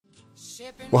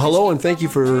Well, hello, and thank you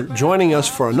for joining us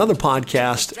for another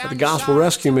podcast of the Gospel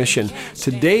Rescue Mission.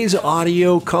 Today's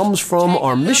audio comes from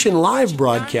our Mission Live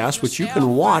broadcast, which you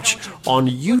can watch on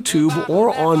YouTube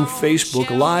or on Facebook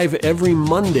live every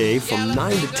Monday from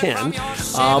 9 to 10.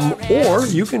 Or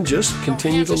you can just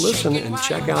continue to listen and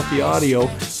check out the audio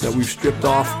that we've stripped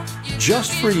off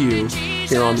just for you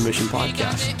here on the Mission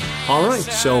Podcast. All right,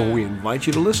 so we invite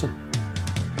you to listen.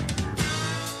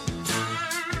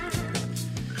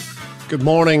 Good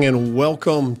morning and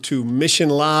welcome to Mission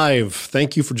Live.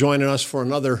 Thank you for joining us for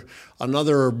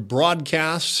another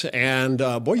broadcast. And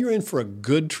boy, you're in for a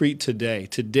good treat today.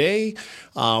 Today,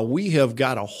 we have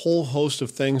got a whole host of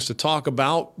things to talk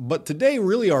about. But today,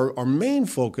 really, our main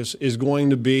focus is going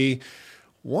to be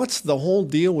what's the whole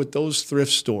deal with those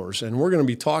thrift stores? And we're going to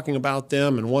be talking about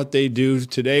them and what they do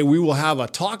today. We will have a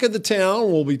talk of the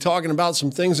town. We'll be talking about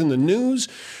some things in the news.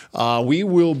 We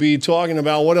will be talking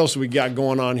about what else we got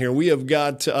going on here. We have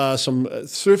got some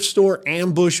thrift store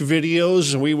ambush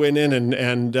videos. We went in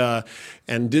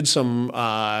and did some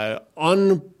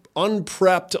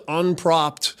unpropped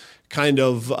kind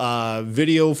of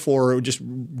video for just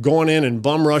going in and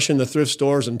bum rushing the thrift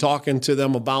stores and talking to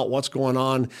them about what's going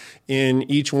on in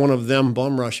each one of them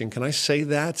bum rushing. Can I say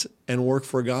that and work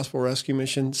for a gospel rescue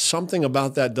mission? Something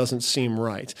about that doesn't seem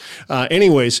right.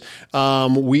 Anyways, we're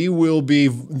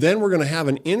going to have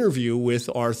an interview with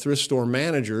our thrift store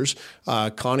managers,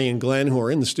 Connie and Glenn, who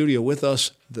are in the studio with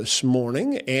us this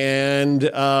morning. And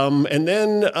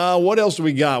then what else do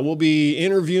we got? We'll be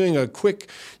interviewing a quick,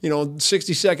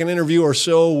 60-second interview or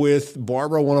so with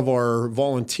Barbara, one of our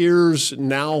volunteers,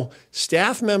 now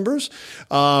staff members.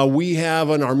 We have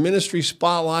in our ministry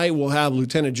spotlight, we'll have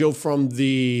Lieutenant Joe from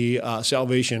the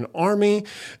Salvation Army.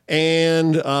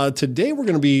 And today we're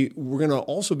going to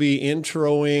also be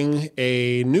introing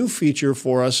a new feature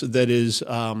for us that is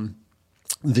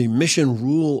the Mission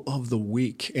Rule of the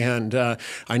Week. And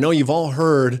I know you've all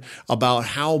heard about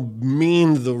how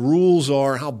mean the rules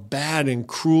are, how bad and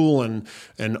cruel and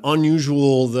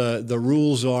unusual the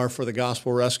rules are for the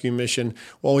Gospel Rescue Mission.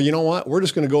 Well, you know what? We're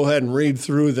just going to go ahead and read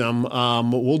through them.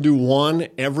 We'll do one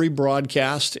every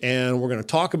broadcast, and we're going to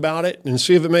talk about it and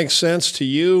see if it makes sense to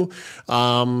you,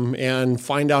 and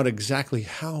find out exactly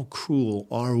how cruel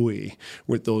are we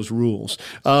with those rules.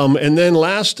 And then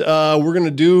last, we're going to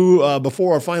do,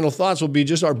 before our final thoughts will be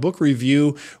just our book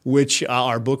review, which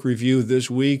our book review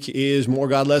this week is More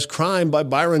God, Less Crime by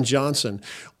Byron Johnson.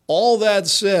 All that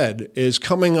said is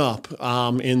coming up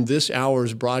in this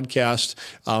hour's broadcast.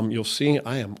 You'll see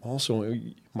I am also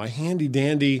my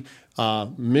handy-dandy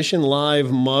Mission Live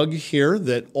mug here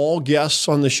that all guests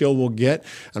on the show will get.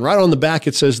 And right on the back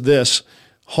it says this: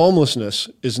 homelessness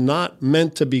is not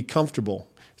meant to be comfortable.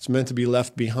 It's meant to be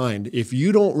left behind. If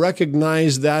you don't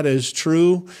recognize that as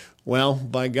true, well,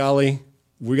 by golly,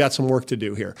 we got some work to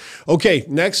do here. Okay,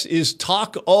 next is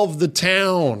Talk of the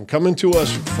Town, coming to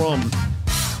us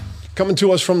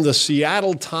from the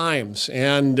Seattle Times.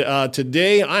 And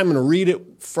today I'm going to read it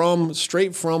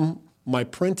straight from my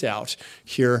printout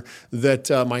here that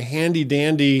my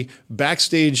handy-dandy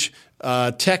backstage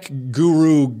tech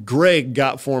guru Greg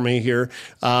got for me here.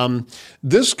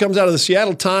 This comes out of the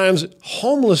Seattle Times.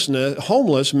 Homeless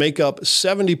make up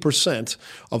 70%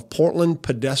 of Portland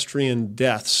pedestrian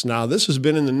deaths. Now, this has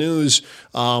been in the news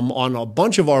on a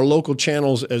bunch of our local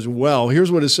channels as well.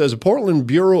 Here's what it says. A Portland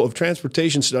Bureau of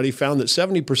Transportation study found that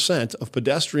 70% of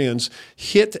pedestrians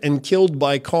hit and killed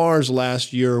by cars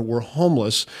last year were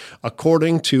homeless,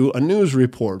 according to a news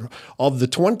report. Of the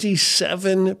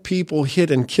 27 people hit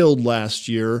and killed last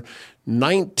year,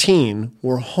 19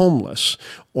 were homeless.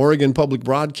 Oregon Public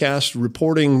Broadcast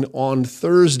reporting on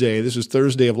Thursday, this is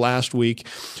Thursday of last week,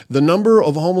 the number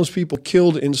of homeless people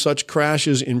killed in such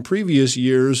crashes in previous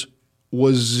years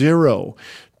was 0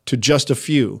 to just a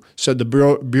few, said the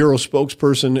Bureau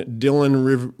spokesperson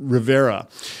Dylan Rivera.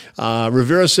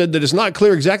 Rivera said that it's not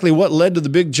clear exactly what led to the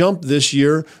big jump this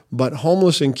year, but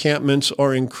homeless encampments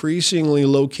are increasingly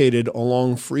located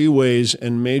along freeways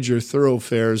and major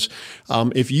thoroughfares.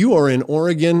 If you are in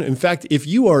Oregon, in fact, if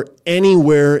you are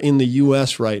anywhere in the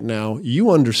U.S. right now,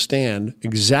 you understand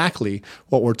exactly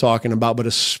what we're talking about, but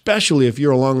especially if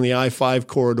you're along the I-5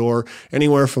 corridor,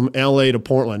 anywhere from L.A. to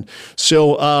Portland.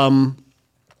 So,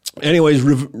 anyways,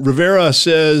 Rivera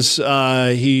says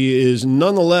he is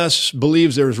nonetheless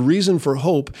believes there is reason for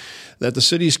hope that the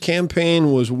city's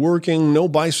campaign was working. No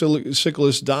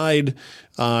bicyclists died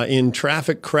in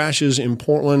traffic crashes in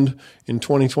Portland in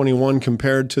 2021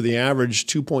 compared to the average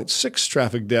 2.6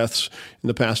 traffic deaths in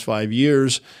the past 5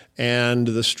 years. And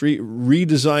the street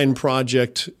redesign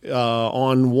project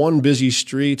on one busy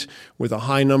street with a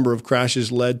high number of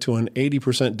crashes led to an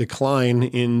 80% decline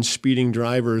in speeding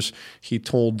drivers, he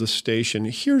told the station.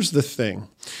 Here's the thing.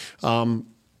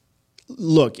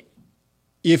 Look,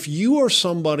 if you are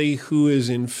somebody who is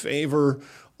in favor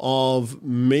of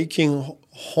making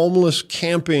homeless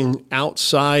camping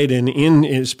outside and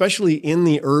especially in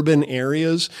the urban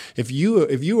areas, if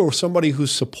you are somebody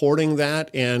who's supporting that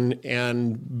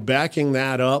and backing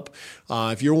that up,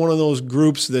 if you're one of those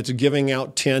groups that's giving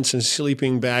out tents and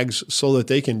sleeping bags so that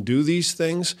they can do these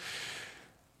things,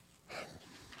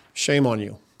 shame on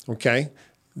you. Okay,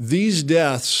 these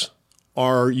deaths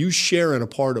you share in a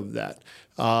part of that.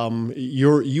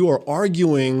 You are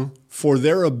arguing for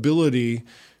their ability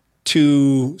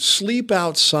to sleep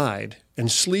outside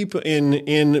and sleep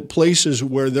in places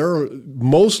where they're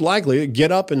most likely to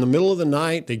get up in the middle of the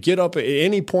night. They get up at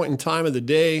any point in time of the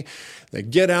day. They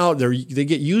get out. They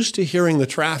get used to hearing the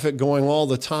traffic going all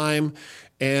the time,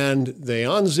 and they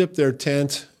unzip their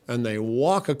tent and they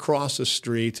walk across the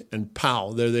street and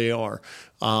pow, there they are.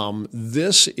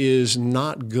 This is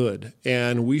not good,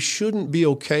 and we shouldn't be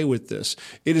okay with this.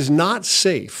 It is not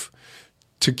safe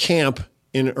to camp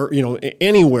in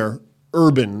anywhere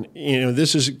urban.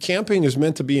 Camping is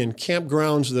meant to be in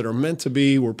campgrounds that are meant to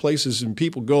be where places and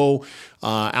people go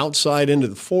outside into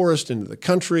the forest, into the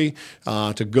country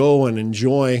to go and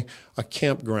enjoy a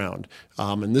campground.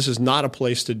 And this is not a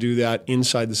place to do that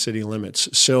inside the city limits.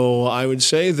 So I would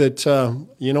say that,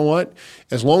 you know what,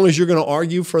 as long as you're going to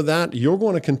argue for that, you're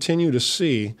going to continue to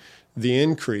see the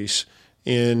increase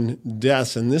in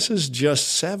deaths. And this is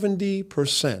just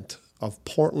 70% of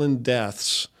Portland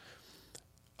deaths,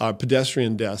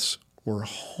 pedestrian deaths, were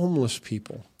homeless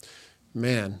people.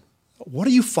 Man, what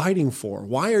are you fighting for?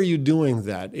 Why are you doing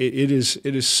that? It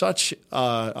is such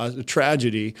a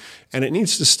tragedy, and it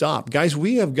needs to stop. Guys,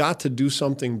 we have got to do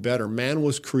something better. Man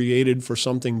was created for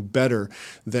something better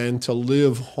than to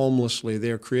live homelessly.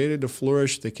 They are created to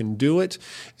flourish. They can do it,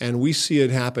 and we see it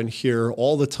happen here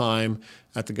all the time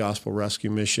at the Gospel Rescue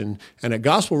Mission and at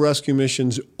Gospel Rescue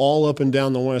Missions all up and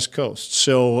down the West Coast.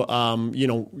 So,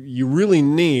 you really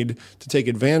need to take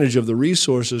advantage of the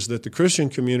resources that the Christian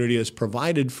community has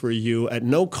provided for you at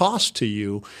no cost to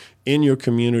you in your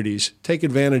communities. Take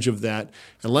advantage of that,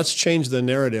 and let's change the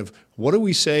narrative. What do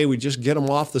we say? We just get them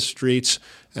off the streets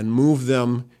and move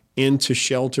them into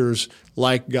shelters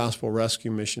like Gospel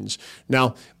Rescue Missions.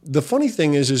 Now, the funny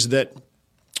thing is that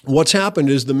what's happened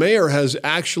is the mayor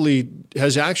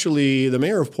the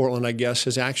mayor of Portland, I guess,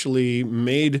 has actually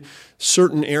made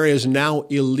certain areas now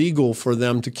illegal for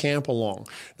them to camp along.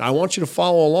 Now, I want you to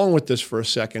follow along with this for a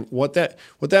second. What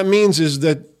that means is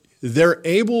that they're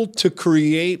able to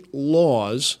create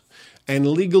laws and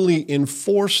legally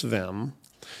enforce them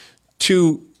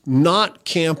to not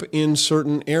camp in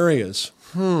certain areas.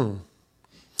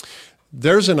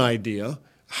 There's an idea.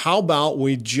 How about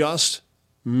we just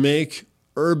make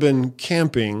urban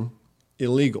camping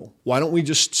illegal? Why don't we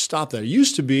just stop that? It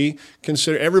used to be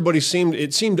considered,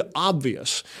 it seemed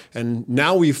obvious. And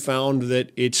now we've found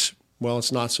that it's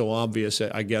not so obvious,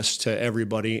 I guess, to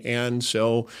everybody. And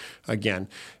so, again,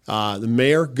 the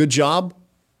mayor, good job.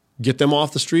 Get them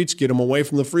off the streets, get them away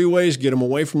from the freeways, get them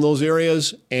away from those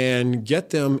areas, and get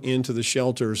them into the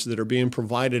shelters that are being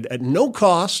provided at no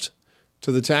cost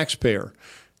to the taxpayer.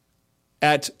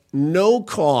 At no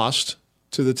cost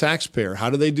to the taxpayer.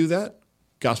 How do they do that?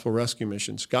 Gospel Rescue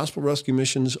Missions. Gospel Rescue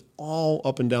Missions all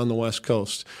up and down the West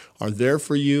Coast are there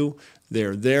for you.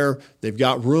 They're there. They've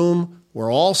got room.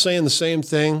 We're all saying the same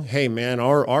thing. Hey, man,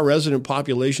 our resident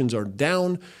populations are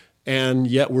down, and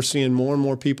yet we're seeing more and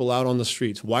more people out on the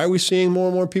streets. Why are we seeing more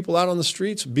and more people out on the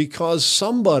streets? Because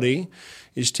somebody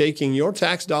is taking your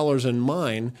tax dollars and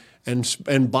mine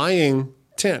and buying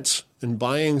tents and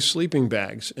buying sleeping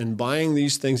bags and buying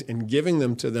these things and giving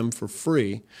them to them for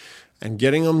free and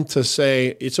getting them to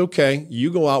say, it's okay,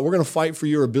 you go out. We're going to fight for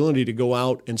your ability to go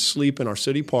out and sleep in our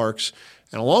city parks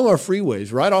and along our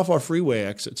freeways, right off our freeway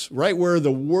exits, right where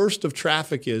the worst of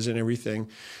traffic is and everything.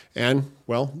 And,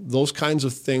 well, those kinds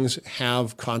of things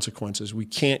have consequences. We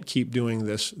can't keep doing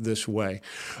this way.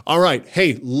 All right,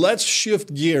 hey, let's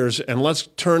shift gears and let's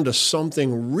turn to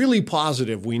something really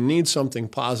positive. We need something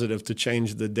positive to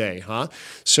change the day, huh?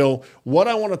 So what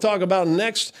I want to talk about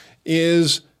next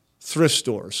is thrift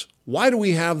stores. Why do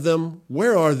we have them?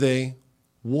 Where are they?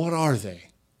 What are they?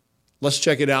 Let's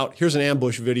check it out. Here's an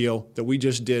ambush video that we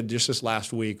just did just this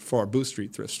last week for our Booth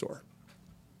Street thrift store.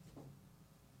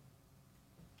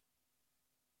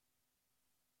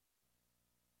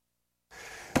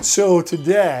 So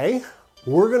today,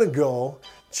 we're going to go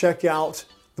check out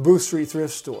the Booth Street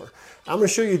Thrift Store. I'm going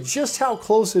to show you just how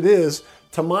close it is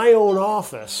to my own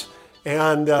office,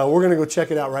 and we're going to go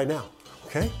check it out right now.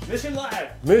 Okay? Mission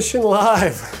Live. Mission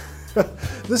Live.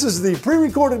 This is the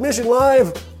pre-recorded Mission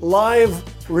Live, live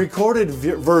recorded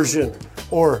version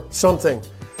or something.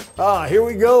 Here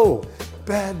we go.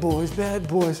 Bad boys, bad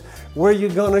boys. Where you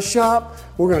gonna shop?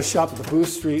 We're gonna shop at the Booth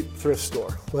Street Thrift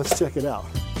Store. Let's check it out.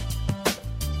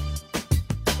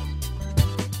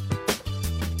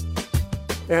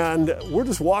 And we're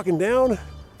just walking down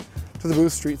to the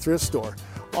Booth Street Thrift Store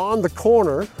on the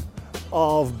corner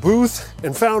of Booth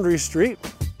and Foundry Street,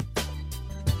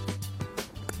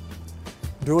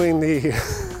 doing the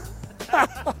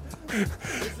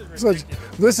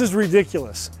this is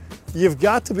ridiculous. You've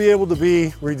got to be able to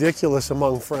be ridiculous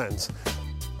among friends.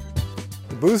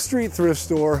 The Booth Street Thrift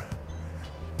Store,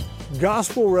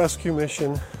 Gospel Rescue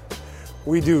Mission.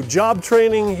 We do job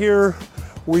training here,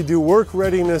 we do work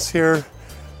readiness here,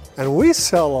 and we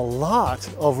sell a lot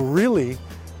of really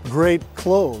great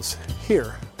clothes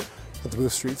here at the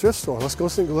Booth Street Thrift Store. Let's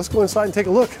go inside and take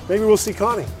a look. Maybe we'll see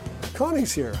Connie.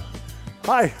 Connie's here.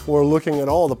 Hi, we're looking at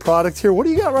all the product here. What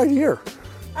do you got right here?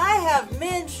 I have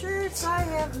men's shirts, I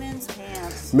have men's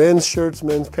pants. Men's shirts,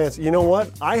 men's pants. You know what?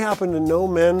 I happen to know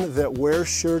men that wear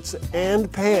shirts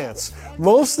and pants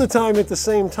most of the time at the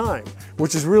same time,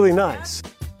 which is really nice.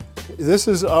 This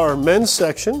is our men's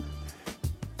section,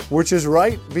 which is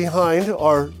right behind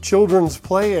our children's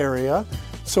play area.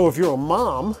 So if you're a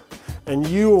mom and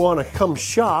you want to come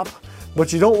shop,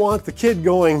 but you don't want the kid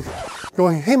going,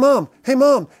 hey mom, hey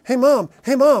mom, hey mom,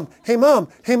 hey mom, hey mom,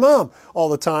 hey mom, all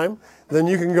the time, then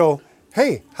you can go,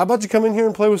 hey, how about you come in here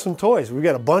and play with some toys? We've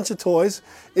got a bunch of toys.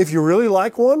 If you really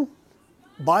like one,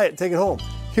 buy it, take it home.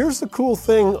 Here's the cool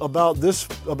thing about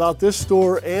this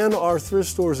store and our thrift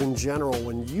stores in general.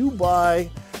 When you buy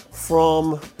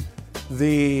from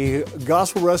the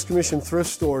Gospel Rescue Mission thrift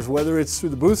stores, whether it's through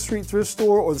the Booth Street Thrift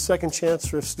Store or the Second Chance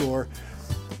Thrift Store,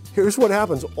 here's what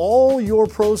happens. All your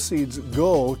proceeds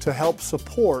go to help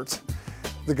support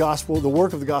the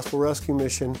work of the Gospel Rescue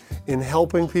Mission in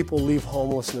helping people leave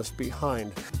homelessness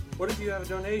behind. What if you have a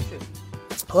donation?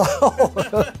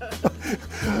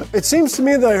 It seems to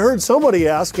me that I heard somebody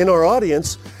ask in our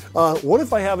audience, what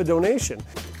if I have a donation?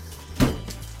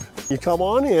 You come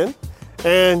on in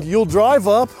and you'll drive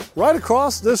up right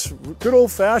across this good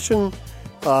old-fashioned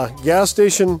gas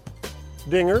station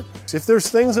dinger. If there's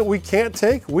things that we can't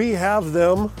take, we have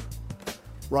them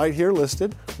right here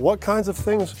listed. What kinds of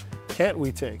things can't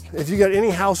we take? If you got any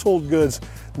household goods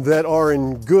that are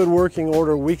in good working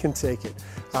order, we can take it.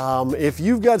 If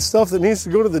you've got stuff that needs to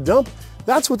go to the dump,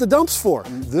 that's what the dump's for.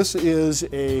 This is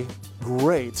a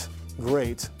great,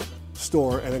 great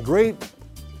store and a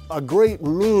great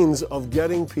means of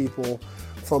getting people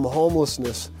from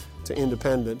homelessness to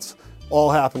independence,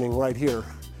 all happening right here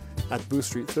at Booth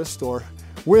Street Thrift Store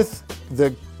with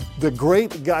the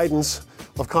great guidance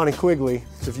of Connie Quigley.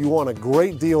 If you want a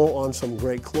great deal on some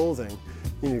great clothing,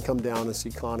 you need to come down and see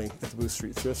Connie at the Booth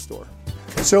Street Thrift Store.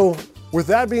 So with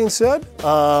that being said,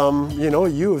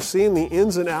 you have seen the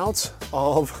ins and outs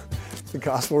of the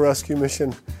Gospel Rescue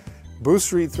Mission Booth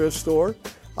Street Thrift Store.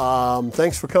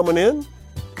 Thanks for coming in.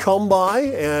 Come by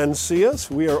and see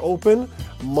us. We are open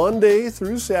Monday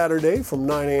through Saturday from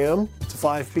 9 a.m. to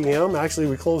 5 p.m. Actually,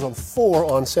 we close on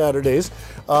 4 on Saturdays.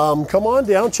 Come on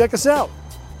down, check us out.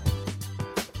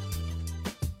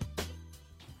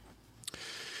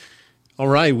 All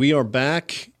right, we are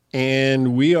back,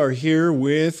 and we are here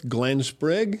with Glenn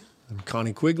Sprigg and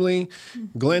Connie Quigley.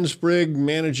 Glenn Sprigg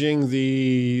managing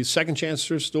the Second Chance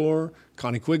Thrift Store,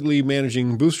 Connie Quigley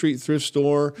managing Booth Street Thrift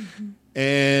Store. Mm-hmm.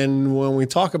 And when we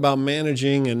talk about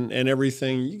managing and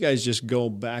everything, you guys just go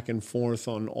back and forth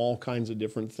on all kinds of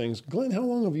different things. Glenn, how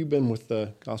long have you been with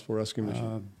the Gospel Rescue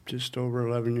Mission? Just over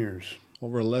 11 years.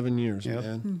 Over 11 years, yep.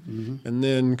 Man. Mm-hmm. And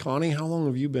then, Connie, how long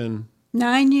have you been?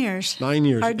 9 years. 9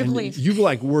 years. Hard to believe.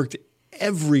 You've worked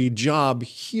every job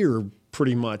here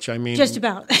pretty much. I mean, just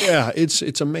about. Yeah,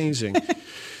 it's amazing.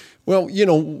 Well,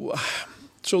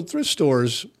 so thrift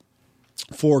stores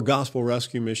for Gospel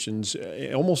Rescue Missions,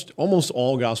 almost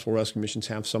all Gospel Rescue Missions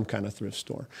have some kind of thrift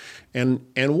store. And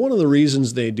one of the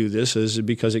reasons they do this is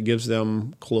because it gives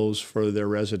them clothes for their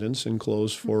residents and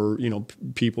clothes for,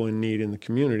 people in need in the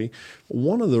community.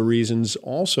 One of the reasons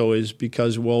also is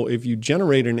because, if you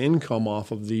generate an income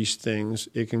off of these things,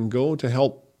 it can go to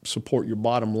help support your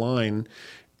bottom line.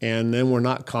 And then we're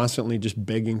not constantly just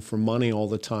begging for money all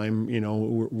the time.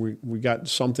 We got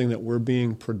something that we're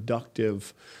being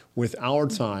productive with our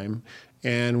time,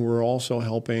 and we're also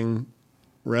helping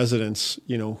residents,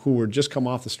 who were just come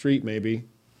off the street maybe,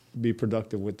 be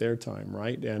productive with their time,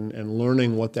 right? And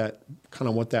learning what that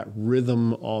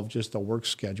rhythm of just the work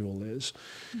schedule is.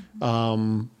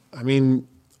 On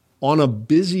a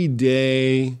busy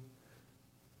day,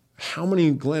 how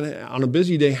many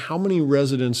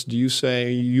residents do you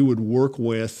say you would work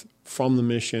with from the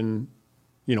mission,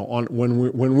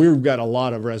 when we've got a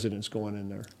lot of residents going in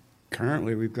there?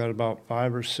 Currently, we've got about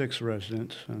 5 or 6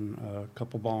 residents and a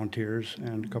couple volunteers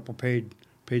and a couple paid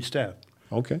staff.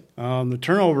 Okay. The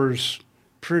turnover's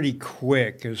pretty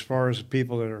quick as far as the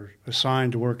people that are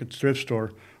assigned to work at the thrift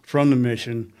store from the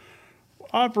mission.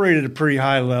 Operate at a pretty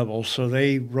high level, so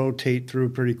they rotate through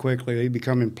pretty quickly. They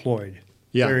become employed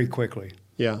very quickly.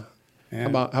 Yeah.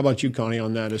 How about you, Connie,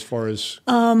 on that as far as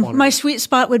my sweet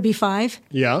spot would be 5.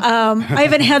 Yeah. I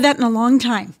haven't had that in a long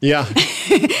time. Yeah.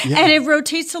 And it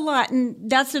rotates a lot, and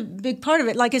that's a big part of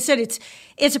it. Like I said,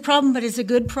 it's a problem, but it's a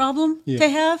good problem to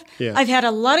have. Yeah. I've had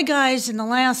a lot of guys in the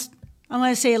last, I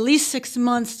want to say at least 6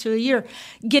 months to a year,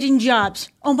 getting jobs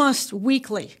almost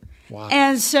weekly. Wow.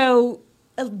 And so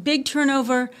a big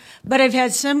turnover, but I've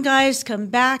had some guys come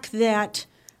back that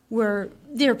were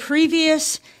there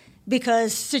previous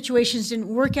because situations didn't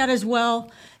work out as well.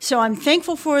 So I'm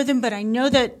thankful for them, but I know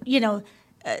that,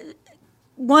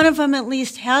 one of them at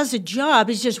least has a job.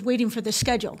 He's just waiting for the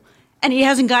schedule. And he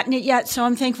hasn't gotten it yet, so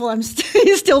I'm thankful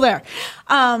he's still there.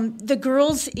 The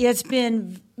girls, it's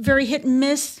been very hit and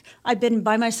miss. I've been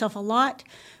by myself a lot,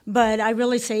 but I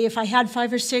really say if I had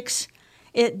 5 or 6,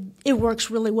 it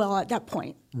works really well at that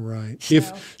point. Right.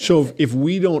 If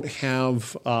we don't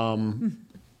have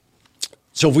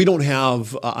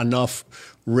enough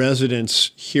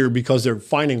residents here because they're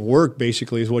finding work,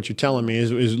 basically, is what you're telling me,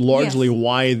 is largely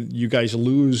why you guys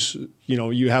lose,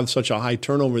 you have such a high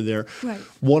turnover there. Right.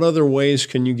 What other ways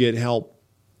can you get help?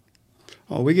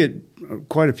 Oh, we get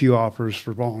quite a few offers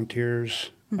for volunteers,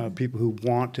 people who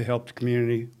want to help the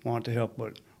community, want to help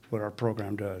what our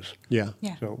program does. Yeah.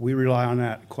 So we rely on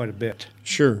that quite a bit.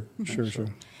 Sure.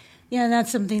 Yeah, and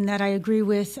that's something that I agree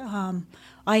with.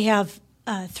 I have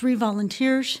 3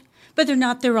 volunteers, but they're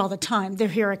not there all the time. They're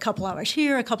here a couple hours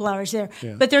here, a couple hours there,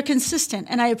 but they're consistent,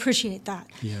 and I appreciate that.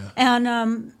 Yeah. And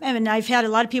I've had a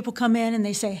lot of people come in and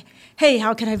they say, "Hey,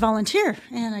 how can I volunteer?"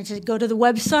 And I just go to the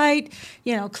website,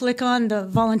 click on the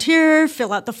volunteer,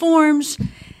 fill out the forms,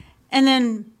 and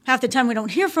then half the time we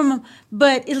don't hear from them,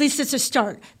 but at least it's a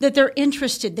start, that they're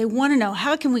interested. They want to know,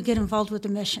 how can we get involved with the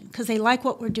mission? Because they like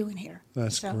what we're doing here.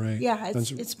 That's great. Yeah,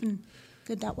 it's been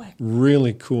good that way.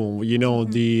 Really cool.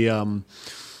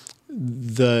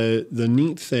 The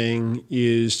neat thing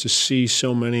is to see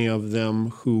so many of them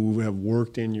who have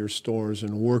worked in your stores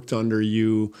and worked under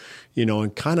you,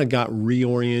 and kind of got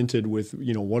reoriented with,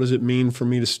 what does it mean for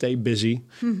me to stay busy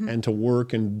and to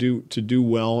work and do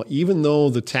well, even though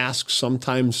the tasks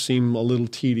sometimes seem a little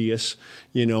tedious,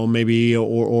 maybe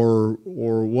or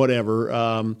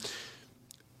whatever.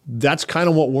 That's kind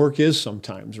of what work is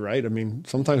sometimes, right? I mean,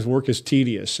 sometimes work is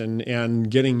tedious, and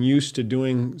getting used to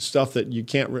doing stuff that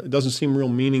it doesn't seem real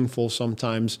meaningful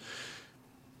sometimes.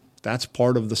 That's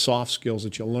part of the soft skills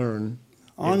that you learn.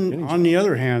 On the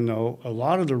other hand, though, a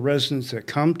lot of the residents that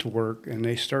come to work and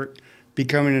they start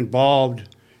becoming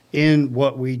involved in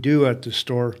what we do at the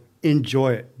store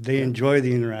enjoy it. They enjoy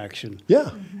the interaction. Yeah.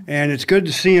 And it's good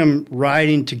to see them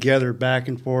riding together back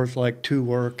and forth, like to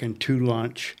work and to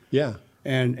lunch. Yeah.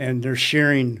 And they're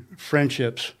sharing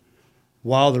friendships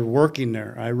while they're working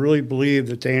there. I really believe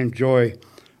that they enjoy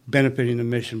benefiting the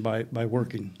mission by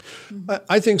working.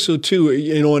 I think so too.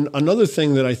 And another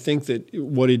thing that I think that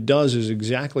what it does is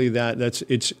exactly that.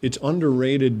 It's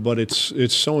underrated, but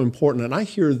it's so important. And I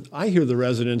hear the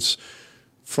residents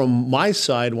from my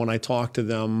side when I talk to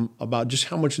them about just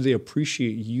how much they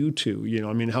appreciate you two.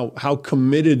 How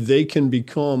committed they can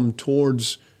become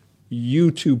towards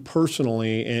you two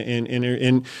personally,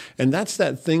 and that's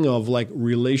that thing of like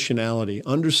relationality,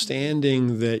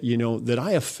 understanding that that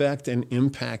I affect and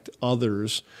impact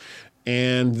others,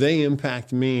 and they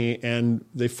impact me, and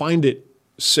they find it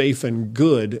safe and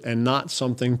good, and not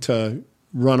something to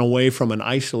run away from and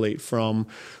isolate from,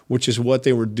 which is what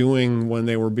they were doing when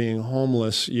they were being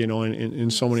homeless,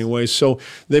 in so many ways. So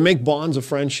they make bonds of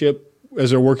friendship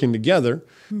as they're working together.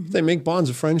 They make bonds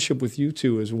of friendship with you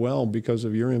two as well because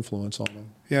of your influence on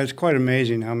them. Yeah, it's quite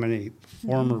amazing how many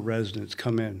former residents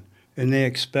come in and they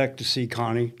expect to see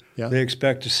Connie. Yeah. They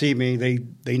expect to see me.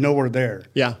 They know we're there.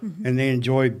 Yeah. And they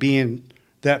enjoy being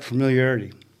that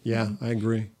familiarity. Yeah, I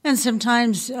agree. And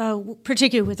sometimes,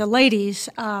 particularly with the ladies,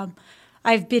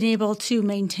 I've been able to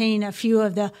maintain a few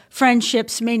of the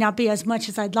friendships, may not be as much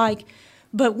as I'd like,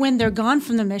 but when they're gone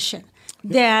from the mission,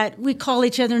 that we call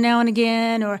each other now and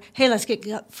again, or, hey, let's get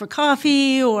up for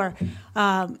coffee, or,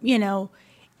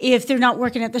 if they're not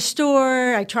working at the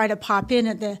store, I try to pop in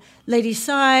at the lady's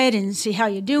side and see how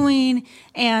you're doing,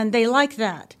 and they like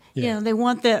that. Yeah. They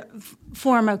want the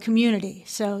form of community,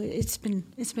 so it's been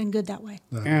good that way.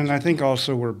 And I think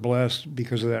also we're blessed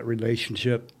because of that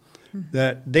relationship,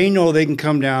 that they know they can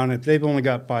come down if they've only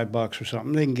got $5 or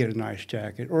something, they can get a nice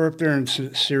jacket, or if they're in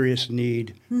serious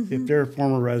need, if they're a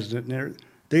former resident and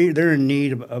they're in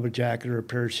need of a jacket or a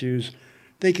pair of shoes,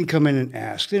 they can come in and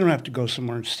ask. They don't have to go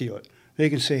somewhere and steal it. They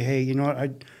can say, hey, you know what,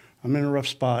 I'm in a rough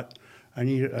spot. I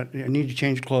need to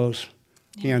change clothes.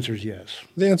 The answer is yes.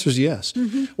 The answer is yes.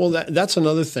 Well, that's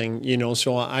another thing,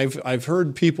 So I've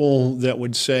heard people that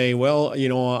would say, well,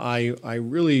 I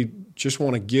really just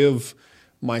want to give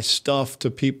my stuff to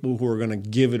people who are going to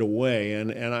give it away,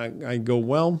 and I go,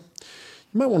 well,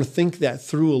 you might want to think that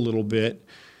through a little bit.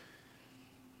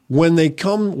 When they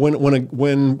come,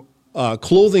 when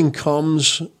clothing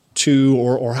comes to,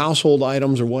 or household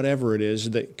items or whatever it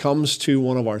is that comes to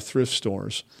one of our thrift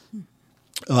stores,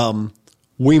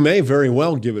 we may very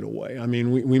well give it away. I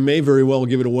mean, we may very well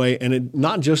give it away, and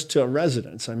not just to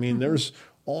residents. I mean, there's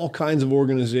all kinds of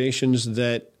organizations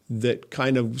that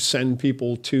kind of send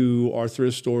people to our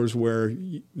thrift stores where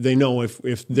they know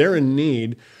if they're in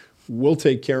need, we'll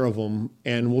take care of them,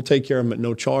 and we'll take care of them at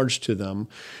no charge to them.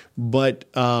 But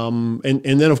and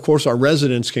then of course our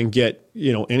residents can get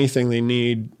anything they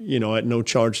need at no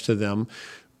charge to them.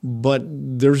 But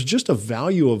there's just a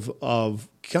value of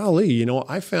golly,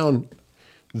 I found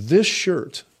this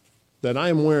shirt that I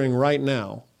am wearing right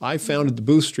now. I found at the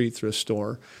Booth Street thrift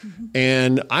store,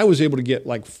 and I was able to get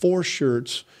like 4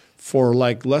 shirts for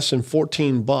like less than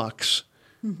 $14.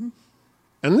 And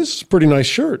this is a pretty nice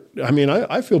shirt. I mean,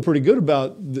 I feel pretty good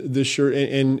about this shirt.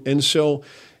 And so,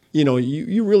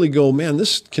 you really go, man,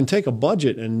 this can take a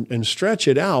budget and stretch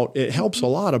it out. It helps a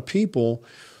lot of people.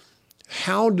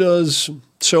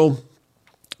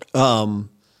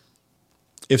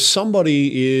 If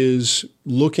somebody is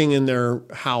looking in their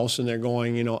house and they're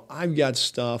going, I've got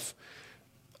stuff,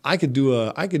 I could do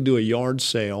a yard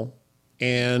sale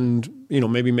and,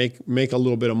 maybe make a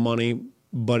little bit of money,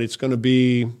 but it's going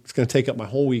to take up my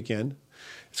whole weekend.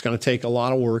 It's going to take a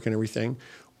lot of work and everything.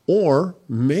 Or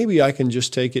maybe I can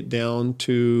just take it down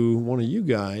to one of you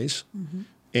guys,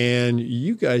 and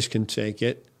you guys can take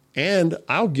it, and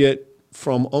I'll get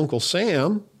from Uncle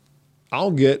Sam,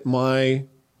 I'll get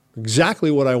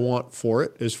exactly what I want for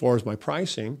it as far as my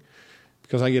pricing,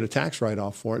 because I get a tax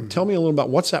write-off for it. Tell me a little about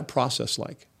what's that process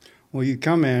like? Well, you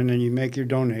come in and you make your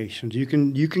donations. You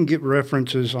can get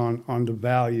references on the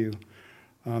value.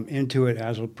 Intuit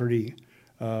has a pretty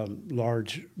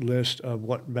large list of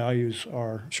what values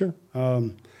are. Sure.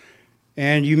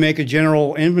 And you make a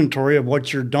general inventory of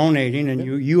what you're donating, and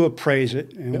you appraise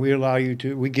it, and we allow you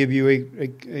to. We give you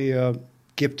a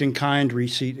gift in kind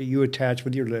receipt that you attach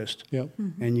with your list,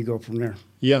 and you go from there.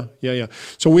 Yeah.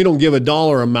 So we don't give a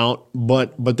dollar amount,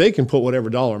 but they can put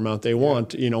whatever dollar amount they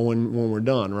want, when we're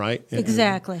done, right?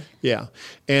 Exactly.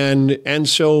 And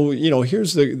so,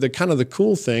 here's the kind of the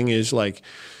cool thing is like,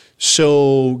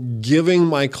 so giving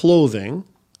my clothing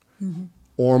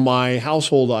or my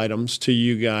household items to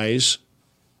you guys,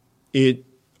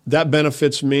 that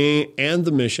benefits me and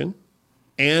the mission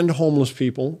and homeless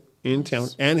people in town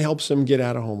and helps them get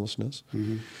out of homelessness.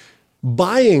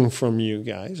 Buying from you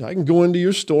guys, I can go into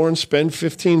your store and spend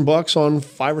 $15 on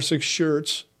 5 or 6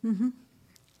 shirts,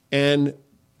 and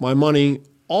my money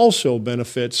also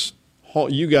benefits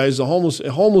you guys, the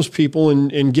homeless people,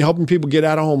 and helping people get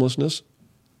out of homelessness,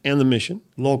 and the mission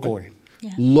locally.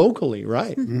 Locally,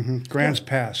 right? Grants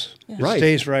pass. Right. It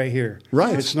stays right here.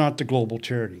 Right. It's not the global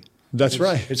charity. That's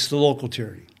right. It's the local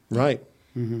charity. Right.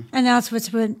 And that's what's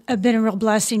been a real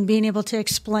blessing, being able to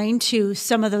explain to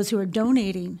some of those who are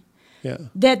donating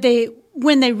that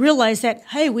when they realize that,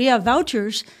 hey, we have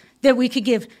vouchers that we could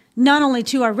give not only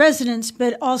to our residents,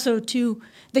 but also to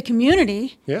the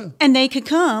community, and they could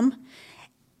come.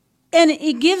 And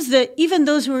it gives even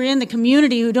those who are in the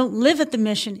community who don't live at the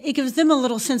mission, it gives them a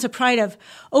little sense of pride of,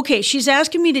 okay, she's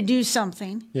asking me to do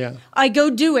something. I go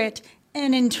do it,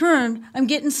 and in turn, I'm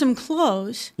getting some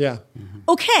clothes.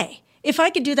 Okay. If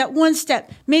I could do that one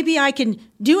step, maybe I can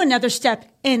do another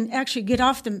step and actually get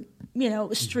off the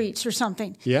streets or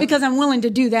something, because I'm willing to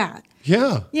do that.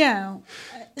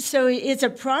 So it's a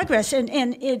progress, and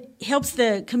it helps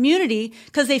the community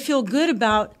because they feel good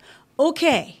about,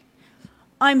 okay,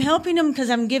 I'm helping them because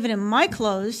I'm giving them my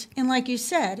clothes, and like you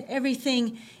said,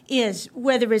 everything is,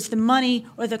 whether it's the money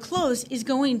or the clothes, is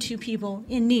going to people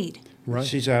in need. Right.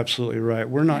 She's absolutely right.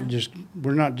 We're not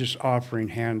just offering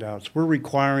handouts. We're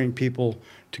requiring people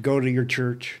to go to your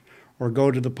church or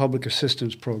go to the public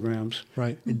assistance programs,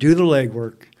 Right. do the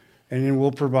legwork, and then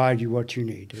we'll provide you what you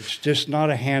need. It's just not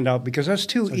a handout because that's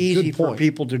too That's a easy good for point.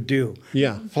 people to do.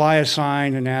 Yeah. Fly a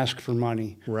sign and ask for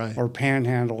money, Right. or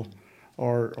panhandle,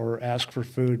 or ask for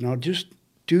food. No, just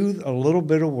do a little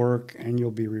bit of work, and you'll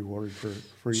be rewarded for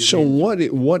your So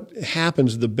needs. what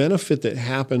happens? The benefit that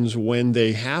happens when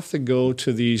they have to go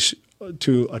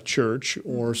to a church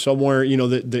or somewhere,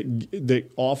 that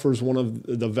offers one of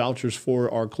the vouchers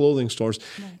for our clothing stores,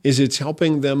 is it's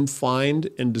helping them find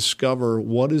and discover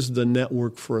what is the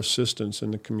network for assistance in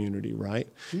the community, right?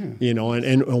 Yeah.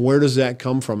 And where does that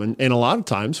come from? And a lot of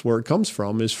times where it comes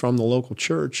from is from the local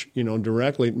church,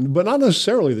 directly, but not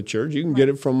necessarily the church. You can get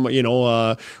it from,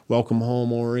 Welcome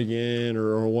Home Oregon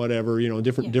or whatever,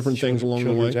 different things along the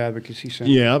Children's way. Advocacy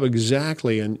Center. Yeah,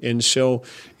 exactly. And so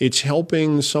it's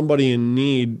helping somebody in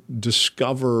need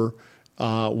discover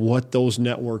what those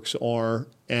networks are,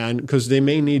 and because they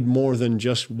may need more than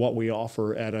just what we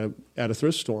offer at a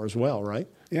thrift store as well, right?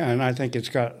 Yeah, and I think it's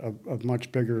got a much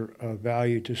bigger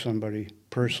value to somebody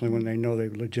personally when they know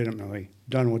they've legitimately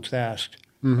done what's asked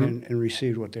and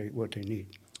received what they need.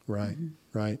 Right,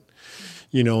 right.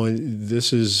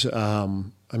 This is,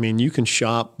 you can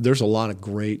shop. There's a lot of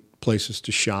great places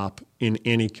to shop in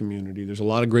any community. There's a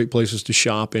lot of great places to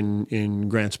shop in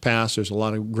Grants Pass. There's a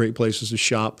lot of great places to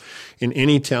shop in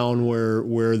any town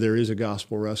where there is a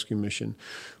Gospel Rescue Mission.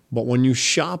 But when you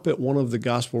shop at one of the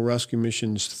Gospel Rescue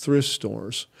Mission's thrift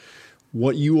stores,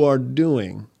 what you are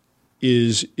doing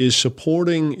is you're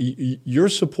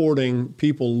supporting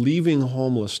people leaving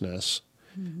homelessness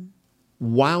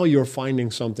while you're finding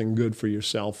something good for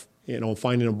yourself,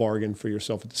 finding a bargain for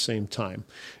yourself at the same time.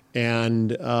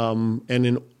 And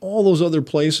in all those other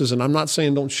places, and I'm not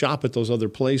saying don't shop at those other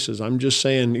places. I'm just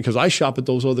saying, because I shop at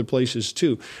those other places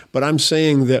too, but I'm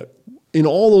saying that in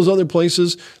all those other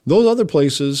places,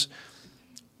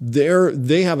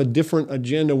 they have a different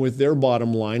agenda with their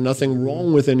bottom line. Nothing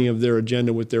wrong with any of their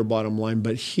agenda with their bottom line.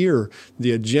 But here,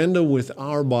 the agenda with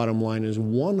our bottom line is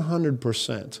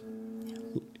 100%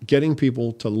 getting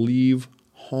people to leave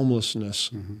homelessness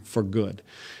for good,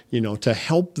 to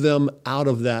help them out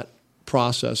of that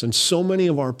process. And so many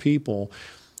of our people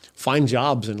find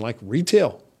jobs in like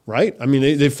retail, right?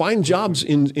 They find jobs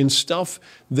in stuff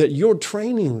that you're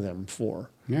training them for.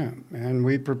 Yeah, and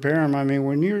we prepare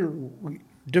them.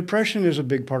 Depression is a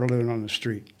big part of living on the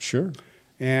street. Sure.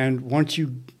 And once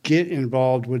you get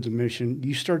involved with the mission,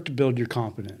 you start to build your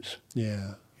confidence.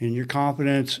 Yeah. And your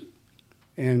confidence,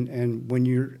 and when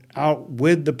you're out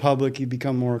with the public, you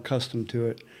become more accustomed to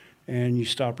it, and you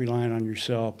stop relying on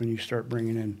yourself, and you start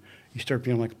feeling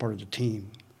like a part of the team.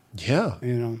 Yeah.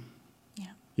 Yeah.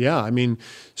 Yeah.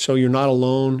 So you're not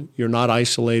alone. You're not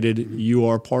isolated. You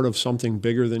are part of something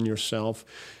bigger than yourself.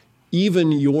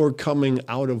 Even your coming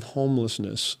out of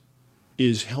homelessness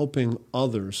is helping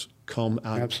others come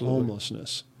out Absolutely. of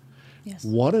homelessness. Yes.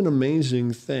 What an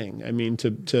amazing thing.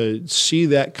 To see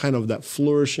that kind of that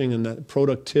flourishing and that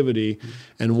productivity,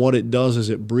 and what it does is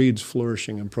it breeds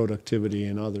flourishing and productivity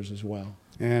in others as well.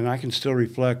 And I can still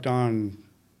reflect on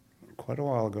quite a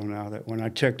while ago now that when I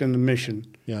checked in the mission,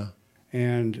 Yeah.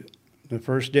 and the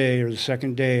first day or the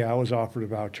second day I was offered a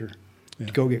voucher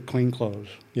to go get clean clothes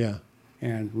Yeah.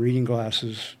 and reading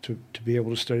glasses to be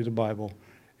able to study the Bible.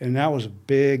 And that was a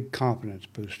big confidence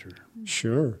booster.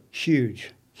 Sure.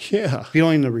 Huge. Yeah.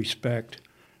 Feeling the respect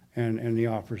and the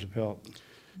offers of help.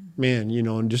 Man,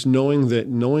 and just knowing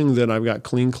that I've got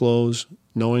clean clothes,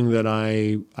 knowing that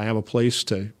I have a place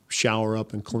to shower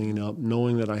up and clean up,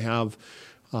 knowing that I have,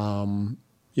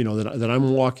 that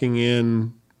I'm walking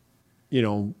in,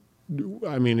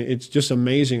 it's just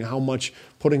amazing how much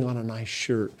putting on a nice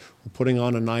shirt, or putting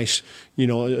on a nice,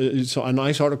 a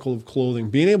nice article of clothing,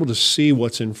 being able to see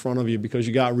what's in front of you because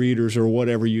you got readers or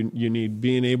whatever you need,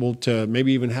 being able to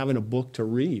maybe even having a book to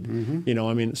read,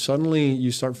 suddenly you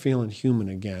start feeling human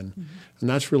again. And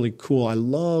that's really cool. I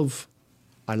love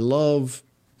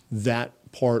that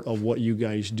part of what you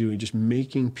guys do, just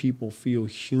making people feel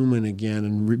human again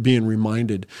and being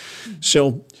reminded.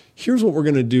 So here's what we're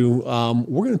going to do.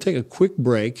 We're going to take a quick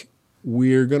break.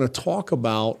 We're going to talk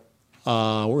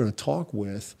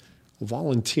with a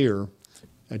volunteer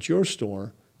at your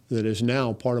store that is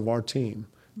now part of our team.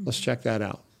 Let's check that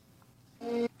out.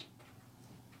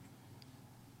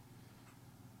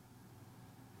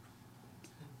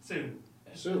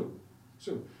 Soon.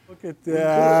 Soon. Look at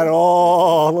that.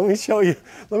 Oh, let me show you.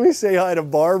 Let me say hi to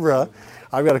Barbara.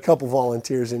 I've got a couple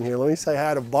volunteers in here. Let me say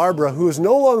hi to Barbara, who is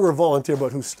no longer a volunteer,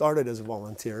 but who started as a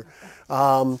volunteer,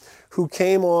 who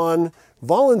came on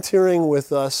volunteering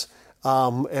with us.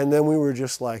 And then we were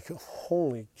just like,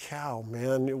 holy cow,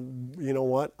 man, you know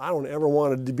what? I don't ever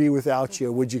want to be without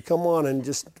you. Would you come on and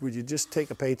would you just take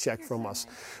a paycheck from us?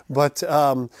 But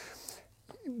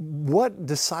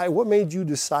what made you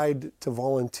decide to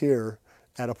volunteer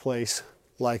at a place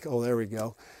like,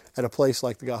 at a place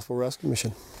like the Gospel Rescue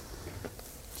Mission?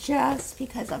 Just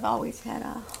because I've always had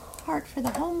a heart for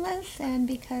the homeless, and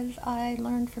because I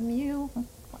learned from you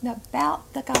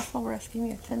about the Gospel Rescue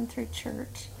Mission through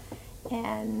church.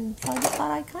 And so I just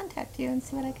thought I'd contact you and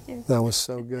see what I could do. That was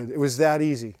so good. It was that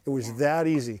easy. It was that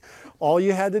easy. All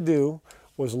you had to do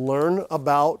was learn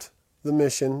about the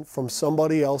mission from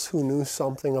somebody else who knew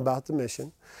something about the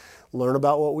mission, learn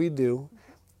about what we do,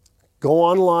 go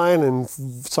online and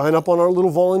sign up on our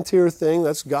little volunteer thing.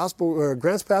 That's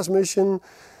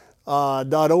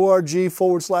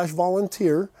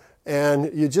grantspassmission.org/volunteer.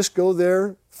 And you just go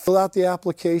there, fill out the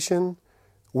application.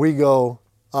 We go,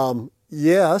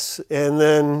 yes, and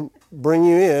then bring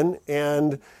you in,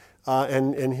 and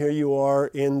here you are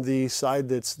in the side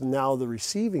that's now the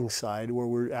receiving side, where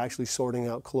we're actually sorting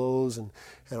out clothes and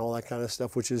all that kind of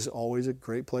stuff, which is always a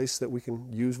great place that we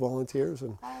can use volunteers.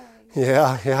 And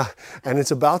yeah, and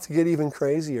it's about to get even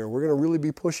crazier. We're going to really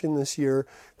be pushing this year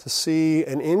to see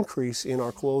an increase in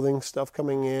our clothing stuff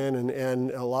coming in,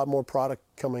 and a lot more product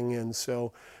coming in.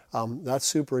 So that's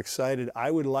super excited.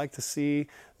 I would like to see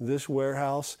this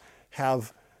warehouse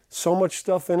have so much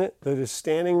stuff in it that is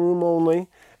standing room only,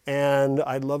 and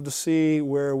I'd love to see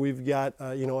where we've got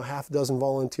a half dozen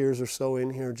volunteers or so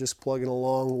in here just plugging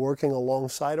along, working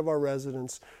alongside of our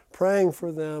residents, praying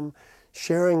for them,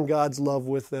 sharing God's love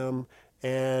with them,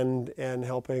 and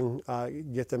helping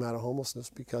get them out of homelessness,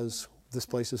 because this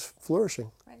place is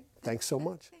flourishing. Right. Thanks so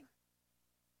much.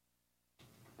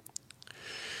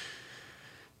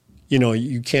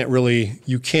 You can't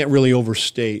really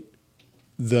overstate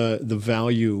the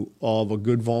value of a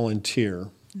good volunteer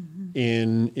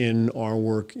in our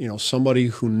work. Somebody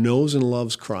who knows and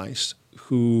loves Christ,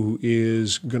 who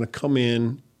is going to come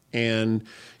in and,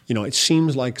 it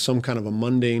seems like some kind of a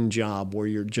mundane job where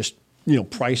you're just,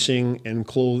 pricing and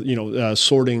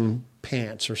sorting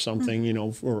pants or something,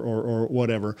 or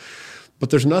whatever. But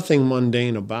there's nothing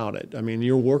mundane about it. I mean,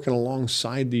 you're working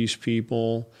alongside these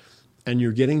people and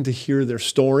you're getting to hear their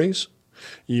stories.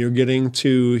 You're getting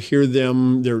to hear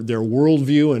them, their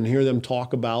worldview, and hear them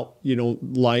talk about,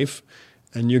 life,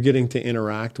 and you're getting to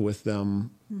interact with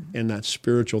them in that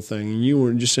spiritual thing. And you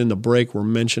were just in the break, we're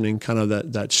mentioning kind of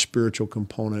that spiritual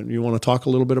component. You want to talk a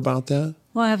little bit about that?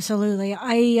 Well, absolutely.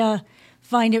 I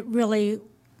find it really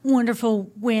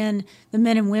wonderful when the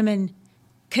men and women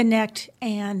connect,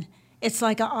 and it's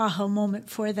like an aha moment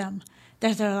for them.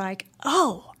 That they're like,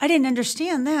 oh, I didn't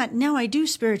understand that. Now I do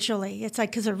spiritually. It's like,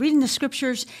 because they're reading the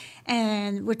scriptures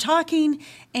and we're talking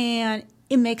and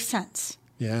it makes sense.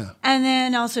 Yeah. And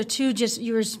then also, too, just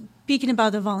you were speaking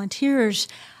about the volunteers.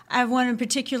 I have one in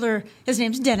particular. His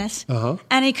name's Dennis.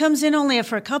 And he comes in only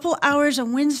for a couple hours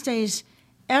on Wednesdays.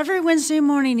 Every Wednesday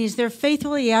morning, he's there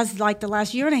faithfully. He has like the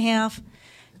last year and a half,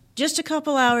 just a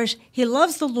couple hours. He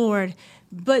loves the Lord,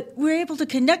 but we're able to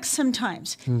connect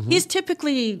sometimes. He's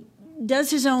typically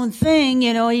does his own thing,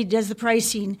 he does the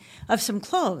pricing of some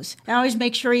clothes. I always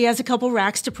make sure he has a couple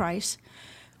racks to price.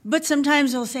 But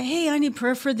sometimes he'll say, hey, I need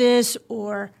prayer for this,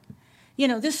 or,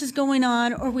 this is going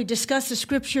on, or we discuss the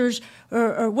scriptures,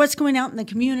 or what's going out in the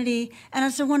community, and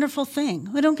it's a wonderful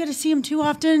thing. We don't get to see him too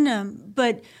often,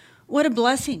 but what a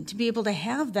blessing to be able to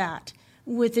have that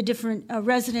with the different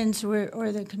residents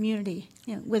or the community,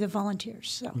 with the volunteers.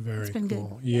 So it's been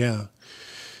cool. Good. Yeah.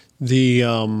 The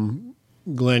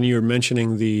Glenn, you were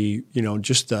mentioning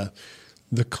just the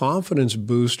confidence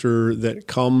booster that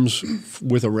comes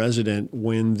with a resident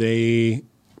when they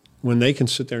can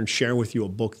sit there and share with you a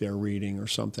book they're reading or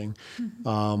something.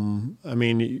 I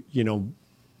mean,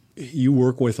 you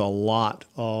work with a lot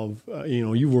of,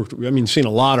 seen a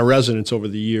lot of residents over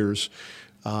the years.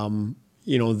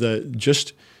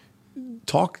 Just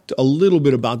talk a little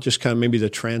bit about just kind of maybe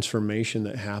the transformation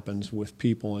that happens with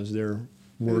people as they're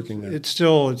working there. It's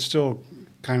still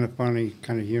kind of funny,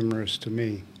 kind of humorous to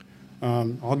me.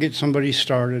 I'll get somebody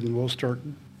started, and we'll start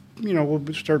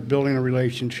building a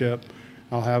relationship.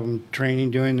 I'll have them training,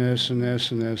 doing this and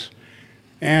this and this,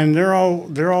 and they're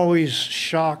always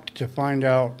shocked to find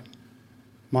out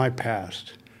my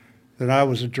past, that I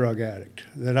was a drug addict,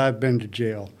 that I've been to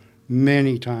jail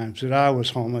many times, that I was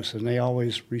homeless, and they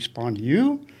always respond,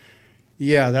 "You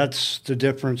Yeah, that's the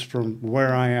difference from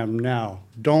where I am now.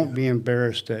 Don't be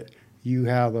embarrassed that you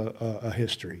have a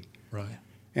history. Right.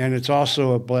 And it's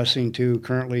also a blessing, too.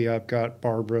 Currently, I've got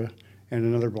Barbara and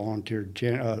another volunteer,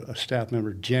 a staff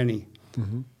member, Jenny,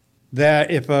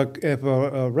 that if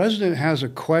a resident has a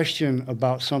question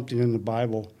about something in the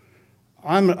Bible,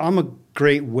 I'm a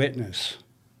great witness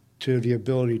to the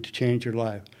ability to change your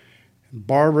life.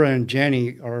 Barbara and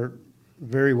Jenny are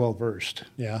very well versed.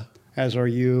 Yeah. As are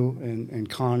you and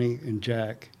Connie and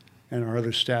Jack and our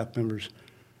other staff members,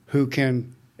 who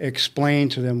can explain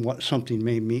to them what something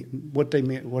may mean, what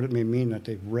it may mean that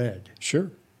they've read.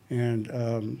 Sure.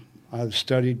 And I've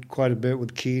studied quite a bit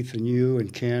with Keith and you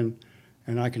and Ken,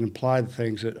 and I can apply the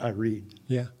things that I read.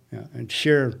 Yeah. Yeah. And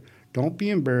share. Don't be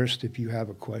embarrassed if you have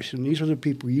a question. These are the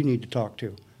people you need to talk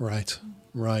to. Right.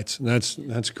 Right.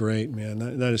 That's great,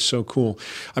 man. That is so cool.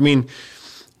 I mean,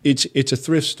 it's a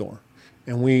thrift store.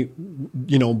 And we,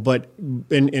 but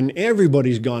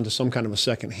everybody's gone to some kind of a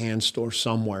secondhand store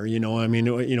somewhere, I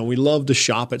mean, we love to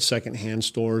shop at secondhand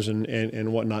stores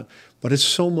and whatnot, but it's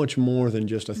so much more than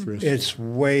just a thrift store. It's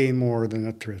way more than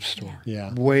a thrift store.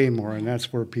 Yeah. Way more. And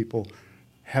that's where people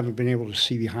haven't been able to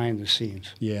see behind the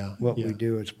scenes. Yeah. What we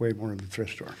do, it's way more than a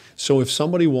thrift store. So if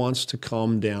somebody wants to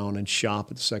come down and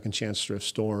shop at the Second Chance Thrift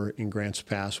Store in Grants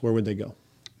Pass, where would they go?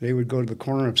 They would go to the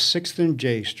corner of 6th and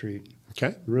J Street.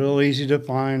 Okay. Real easy to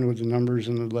find with the numbers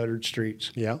and the lettered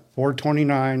streets. Yeah.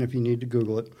 429 if you need to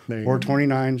Google it.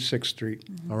 429 6th Street.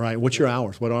 All right. What's your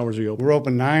hours? What hours are you open? We're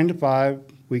open 9 to 5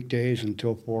 weekdays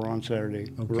until 4 on Saturday.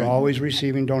 Okay. We're always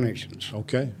receiving donations.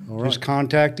 Okay. All right. Just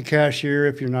contact the cashier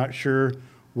if you're not sure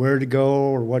where to go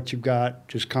or what you've got.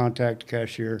 Just contact the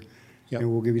cashier. Yep.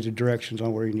 And we'll give you the directions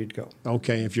on where you need to go.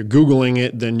 Okay. If you're Googling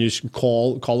it, then you just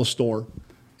call the store.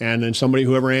 And then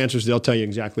whoever answers, they'll tell you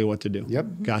exactly what to do. Yep.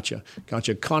 Gotcha.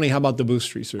 Connie, how about the Booth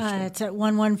Street thrift store? It's at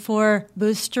 114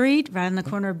 Booth Street, right on the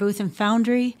corner of Booth and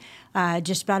Foundry,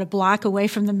 just about a block away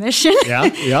from the Mission.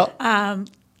 Yeah.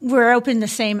 We're open the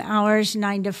same hours,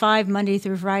 9 to 5, Monday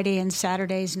through Friday, and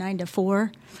Saturdays, 9 to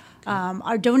 4.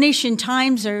 Our donation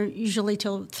times are usually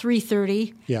till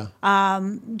 3:30. Yeah.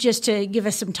 Just to give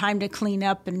us some time to clean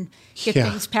up and get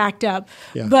things packed up.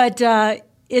 Yeah. But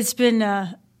it's been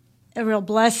a real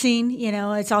blessing.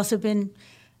 It's also been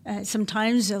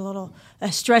sometimes a little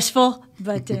stressful,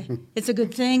 but it's a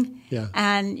good thing. Yeah.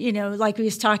 And, like we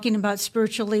was talking about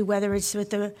spiritually, whether it's with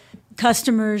the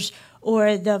customers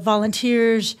or the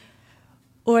volunteers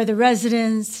or the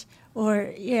residents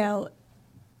or,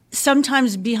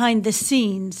 sometimes behind the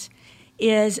scenes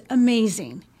is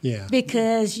amazing. Yeah.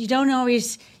 Because you don't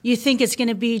always, you think it's going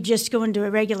to be just going to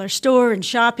a regular store and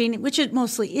shopping, which it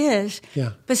mostly is.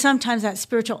 Yeah. But sometimes that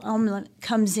spiritual element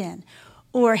comes in,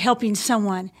 or helping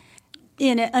someone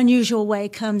in an unusual way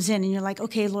comes in, and you're like,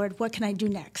 okay, Lord, what can I do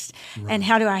next? Right. And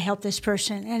how do I help this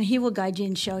person? And He will guide you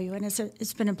and show you. And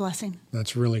it's been a blessing.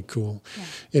 That's really cool.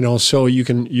 Yeah. So you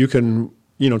can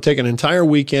take an entire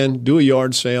weekend, do a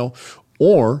yard sale,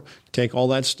 or take all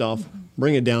that stuff,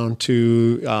 bring it down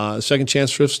to Second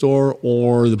Chance Thrift Store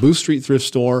or the Booth Street Thrift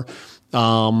Store,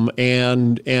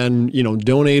 and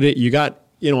donate it. You got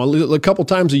a couple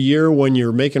times a year when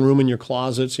you're making room in your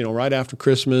closets, right after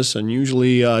Christmas, and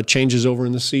usually changes over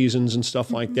in the seasons and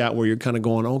stuff like that, where you're kind of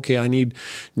going, okay, I need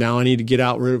to get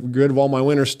rid of all my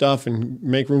winter stuff and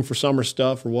make room for summer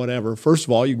stuff or whatever. First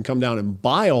of all, you can come down and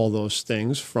buy all those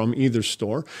things from either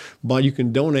store, but you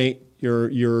can donate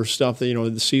your stuff,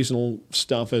 the seasonal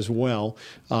stuff as well.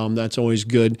 That's always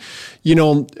good.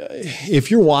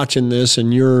 If you're watching this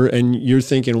and you're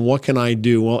thinking, what can I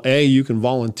do? Well, you can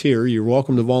volunteer. You're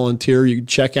welcome to volunteer. You can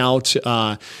check out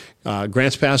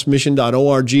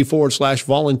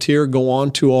grantspassmission.org/volunteer. Go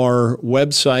on to our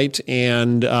website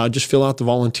and just fill out the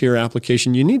volunteer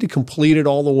application. You need to complete it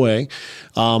all the way.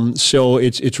 So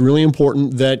it's really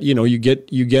important that you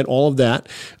get all of that,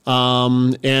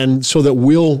 and so that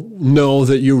we'll know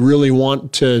that you really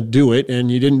want to do it, and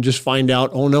you didn't just find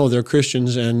out, oh no, they're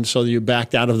Christians, and so you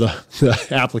backed out of the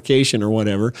application or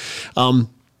whatever.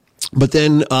 But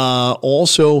then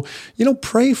also,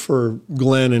 pray for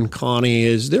Glenn and Connie.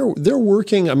 Is they're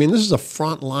working. I mean, this is a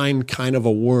frontline kind of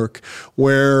a work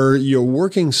where you're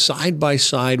working side by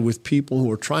side with people who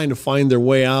are trying to find their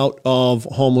way out of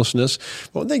homelessness.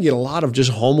 Well, they get a lot of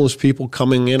just homeless people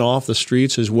coming in off the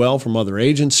streets as well from other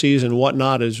agencies and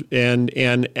whatnot.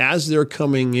 And as they're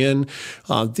coming in,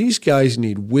 these guys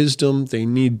need wisdom. They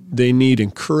need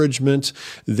encouragement.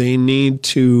 They need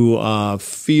to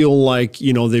feel like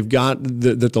they've got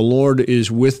that the Lord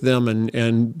is with them,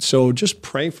 and so just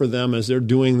pray for them as they're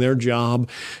doing their job,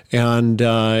 and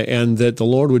that the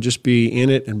Lord would just be in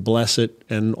it and bless it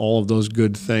and all of those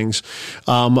good things.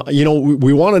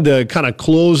 We wanted to kind of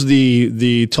close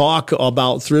the talk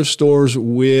about thrift stores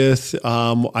with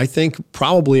I think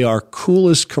probably our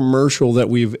coolest commercial that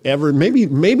we've ever,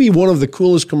 maybe one of the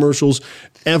coolest commercials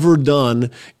ever done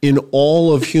in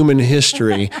all of human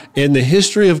history. In the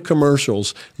history of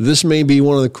commercials, this may be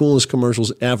one of the coolest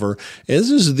commercials ever.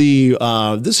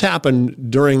 This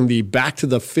happened during the Back to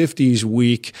the 50s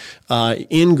week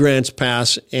in Grants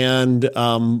Pass, and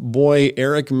boy,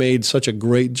 Eric made such a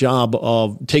great job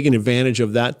of taking advantage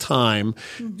of that time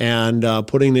and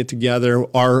putting it together.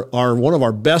 Our one of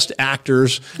our best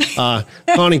actors,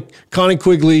 Connie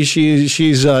Quigley,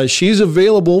 she's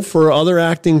available for other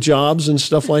acting jobs and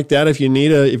stuff like that. If you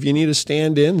need a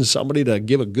stand-in, somebody to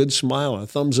give a good smile and a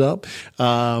thumbs up,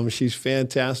 she's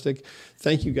fantastic.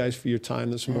 Thank you guys for your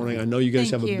time this morning. I know you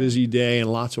guys have a busy day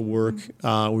and lots of work.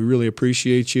 We really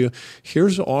appreciate you.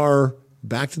 Here's our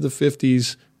Back to the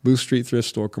 50s Booth Street Thrift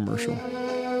Store commercial.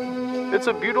 It's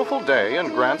a beautiful day in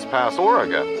Grants Pass,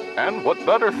 Oregon, and what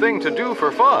better thing to do for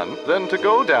fun than to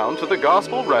go down to the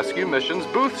Gospel Rescue Mission's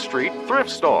Booth Street Thrift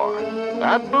Store.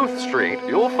 At Booth Street,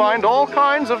 you'll find all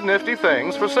kinds of nifty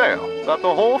things for sale that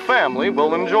the whole family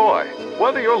will enjoy.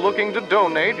 Whether you're looking to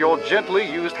donate your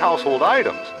gently used household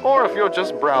items, or if you're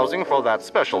just browsing for that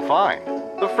special find,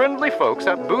 the friendly folks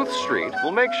at Booth Street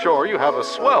will make sure you have a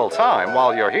swell time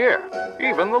while you're here.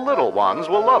 Even the little ones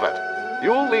will love it.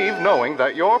 You'll leave knowing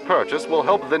that your purchase will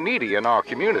help the needy in our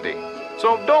community.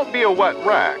 So don't be a wet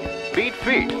rag, beat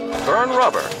feet, burn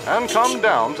rubber, and come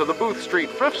down to the Booth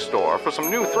Street Thrift Store for some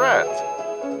new threads.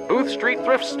 Booth Street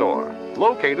Thrift Store,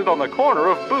 located on the corner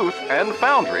of Booth and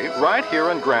Foundry right here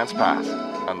in Grants Pass.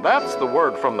 And that's the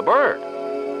word from the bird.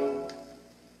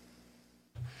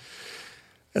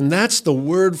 And that's the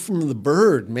word from the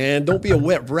bird, man. Don't be a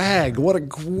wet rag. What a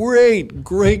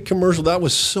great commercial. That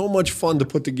was so much fun to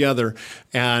put together.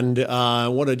 And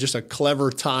just a clever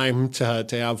time to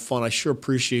have fun. I sure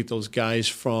appreciate those guys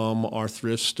from our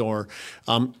thrift store.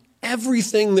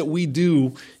 Everything that we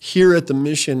do here at the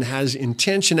Mission has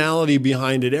intentionality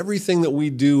behind it. Everything that we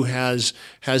do has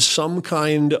some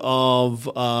kind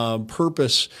of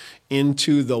purpose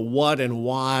into the what and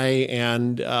why,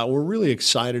 and we're really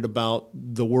excited about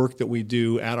the work that we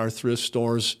do at our thrift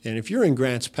stores. And if you're in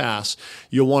Grants Pass,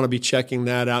 you'll want to be checking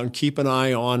that out and keep an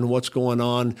eye on what's going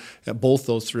on at both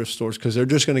those thrift stores, because they're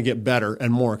just going to get better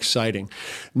and more exciting.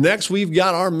 Next, we've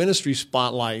got our ministry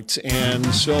spotlight, and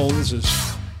so this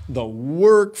is the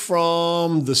work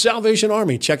from the Salvation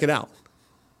Army. Check it out.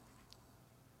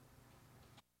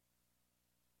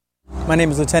 My name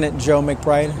is Lieutenant Joe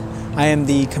McBride. I am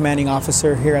the commanding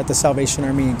officer here at the Salvation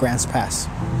Army in Grants Pass.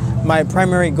 My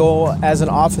primary goal as an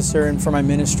officer and for my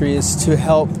ministry is to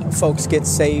help folks get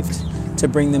saved, to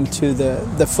bring them to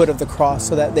the foot of the cross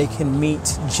so that they can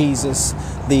meet Jesus,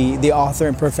 the author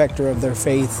and perfecter of their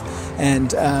faith, and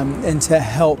to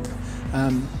help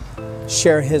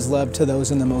share his love to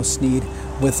those in the most need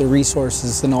with the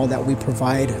resources and all that we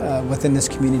provide within this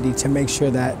community, to make sure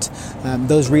that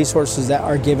those resources that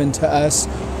are given to us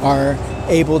are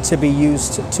able to be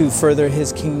used to further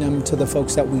his kingdom to the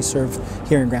folks that we serve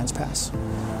here in Grants Pass.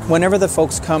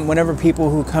 Whenever people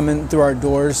who come in through our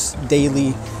doors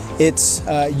daily, it's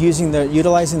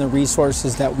utilizing the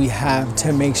resources that we have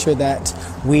to make sure that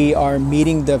we are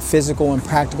meeting the physical and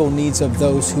practical needs of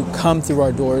those who come through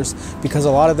our doors, because a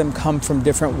lot of them come from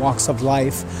different walks of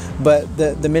life. But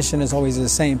the mission is always the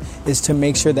same, is to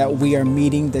make sure that we are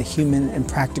meeting the human and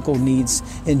practical needs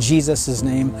in Jesus'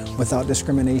 name without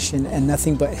discrimination, and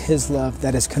nothing but his love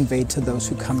that is conveyed to those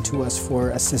who come to us for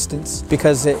assistance.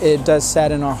 Because it does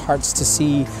sadden our hearts to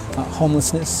see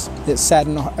homelessness. It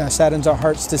saddens our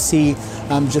hearts to see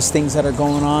just things that are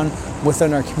going on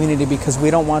within our community, because we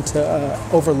don't want to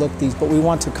overlook these, but we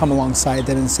want to come alongside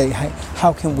them and say, hey,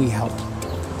 how can we help?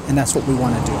 And that's what we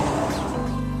want to do.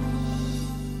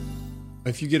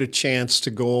 If you get a chance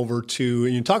to go over to,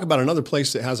 and you talk about another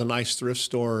place that has a nice thrift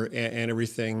store and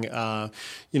everything,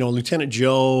 Lieutenant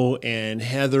Joe and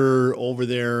Heather over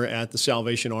there at the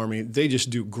Salvation Army, they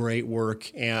just do great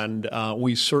work. And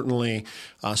we certainly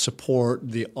support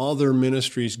the other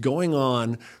ministries going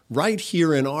on right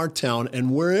here in our town.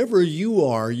 And wherever you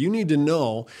are, you need to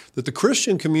know that the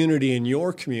Christian community in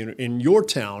your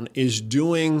town is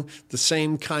doing the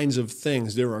same kinds of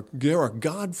things. There are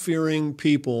God-fearing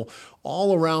people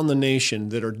all around the nation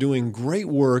that are doing great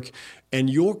work and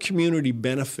your community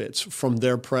benefits from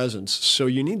their presence. So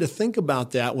you need to think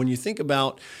about that when you think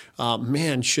about,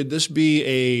 man, should this be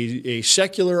a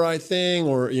secular thing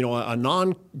or a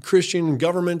non-Christian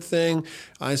government thing?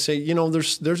 I say,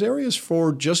 there's areas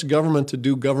for just government to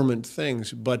do government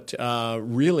things, but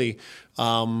really,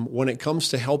 when it comes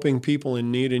to helping people in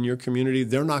need in your community,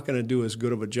 they're not going to do as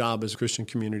good of a job as the Christian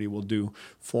community will do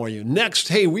for you. Next,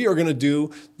 hey, we are going to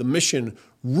do the mission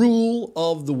rule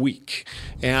of the week.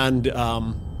 And, we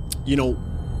have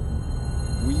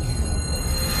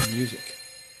music.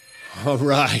 All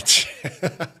right.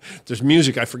 There's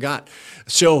music, I forgot.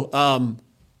 So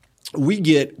we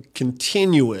get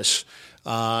continuous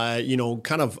I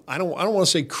don't want to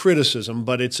say criticism,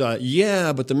 but it's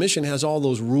but the mission has all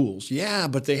those rules. Yeah,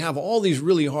 but they have all these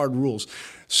really hard rules.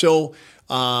 So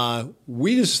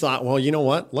we just thought, well, you know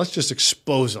what? Let's just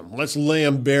expose them. Let's lay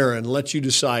them bare and let you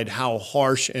decide how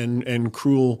harsh and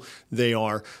cruel they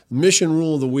are. Mission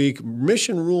rule of the week,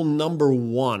 mission rule number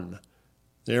 1.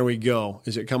 There we go.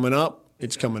 Is it coming up?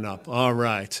 It's coming up. All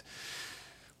right.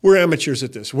 We're amateurs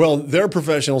at this. Well, they're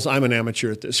professionals. I'm an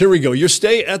amateur at this. Here we go. Your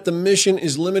stay at the mission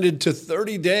is limited to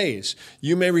 30 days.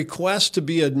 You may request to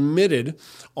be admitted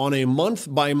on a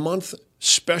month-by-month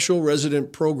special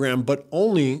resident program, but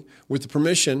only with the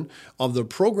permission of the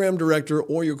program director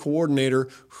or your coordinator,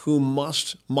 who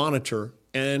must monitor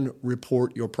and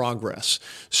report your progress.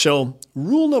 So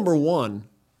rule number 1,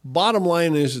 bottom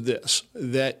line is this,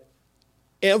 that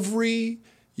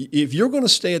if you're going to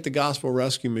stay at the Gospel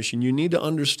Rescue Mission, you need to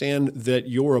understand that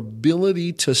your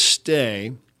ability to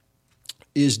stay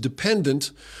is dependent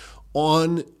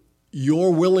on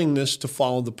your willingness to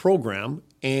follow the program,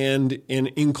 and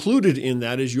included in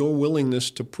that is your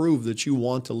willingness to prove that you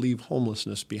want to leave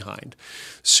homelessness behind.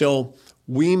 So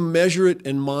we measure it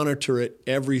and monitor it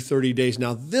every 30 days.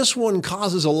 Now, this one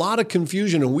causes a lot of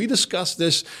confusion, and we discussed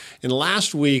this in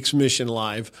last week's Mission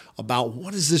Live about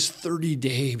what is this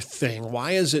 30-day thing?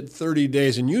 Why is it 30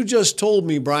 days? And you just told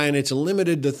me, Brian, it's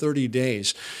limited to 30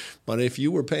 days. But if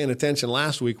you were paying attention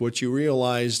last week, what you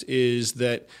realized is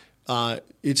that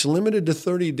it's limited to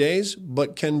 30 days,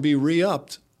 but can be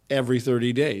re-upped every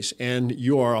 30 days. And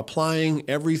you are applying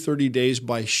every 30 days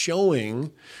by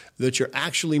showing that you're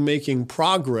actually making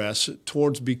progress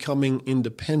towards becoming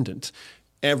independent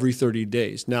every 30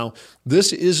 days. Now,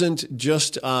 this isn't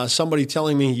just somebody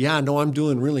telling me, I'm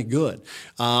doing really good.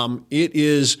 It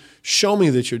is, show me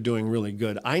that you're doing really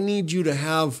good. I need you to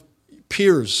have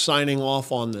peers signing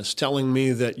off on this, telling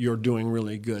me that you're doing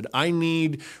really good. I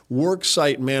need work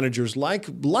site managers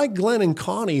like Glenn and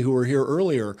Connie, who were here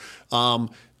earlier,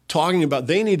 talking about,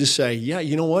 they need to say,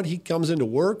 you know what, he comes into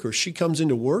work or she comes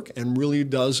into work and really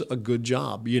does a good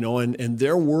job, and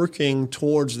they're working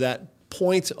towards that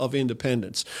point of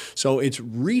independence. So it's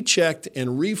rechecked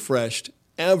and refreshed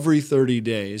every 30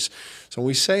 days. So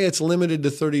we say it's limited to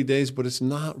 30 days, but it's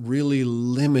not really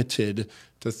limited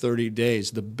to 30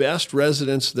 days. The best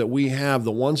residents that we have,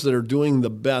 the ones that are doing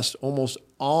the best, almost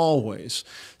always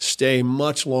stay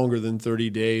much longer than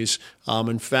 30 days.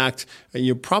 In fact,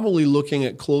 you're probably looking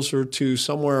at closer to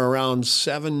somewhere around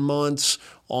 7 months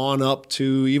on up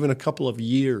to even a couple of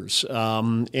years.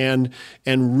 And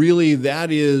really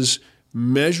that is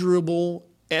measurable.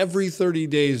 Every 30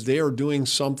 days, they are doing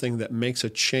something that makes a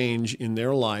change in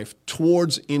their life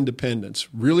towards independence.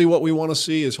 Really what we want to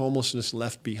see is homelessness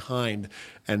left behind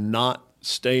and not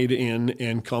stayed in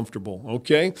and comfortable,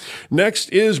 okay? Next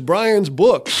is Brian's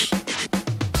books.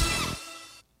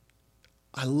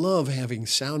 I love having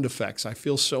sound effects. I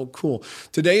feel so cool.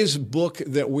 Today's book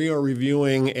that we are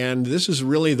reviewing, and this is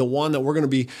really the one that we're going to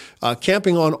be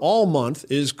camping on all month,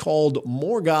 is called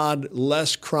More God,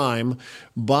 Less Crime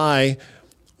by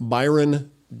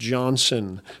Byron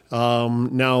Johnson.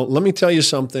 Now, let me tell you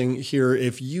something here.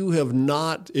 If you're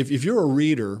a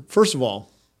reader, first of all,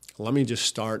 let me just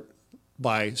start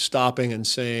by stopping and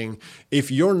saying, if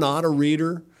you're not a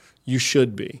reader, you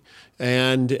should be.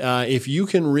 And if you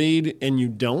can read and you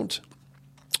don't,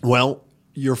 well,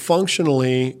 you're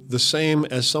functionally the same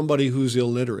as somebody who's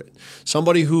illiterate.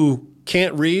 Somebody who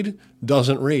can't read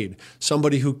doesn't read.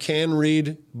 Somebody who can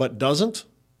read but doesn't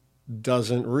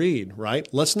read, right?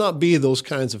 Let's not be those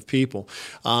kinds of people.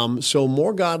 So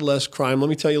More God, Less Crime. Let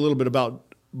me tell you a little bit about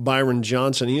Byron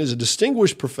Johnson. He is a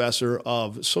distinguished professor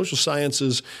of social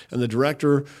sciences and the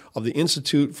director of the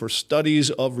Institute for Studies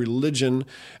of Religion,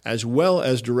 as well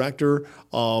as director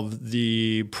of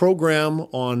the program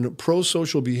on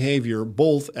pro-social behavior,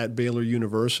 both at Baylor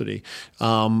University.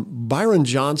 Byron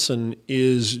Johnson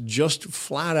is just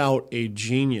flat out a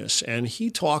genius, and he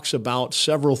talks about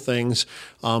several things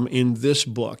in this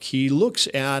book. He looks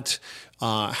at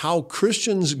how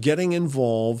Christians getting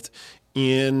involved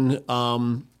in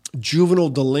juvenile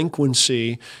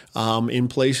delinquency in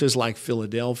places like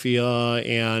Philadelphia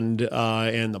and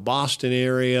the Boston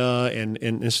area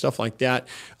and stuff like that,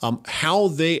 how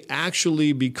they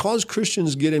actually, because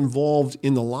Christians get involved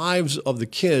in the lives of the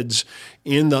kids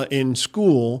in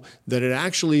school, that it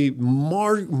actually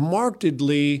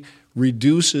markedly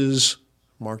reduces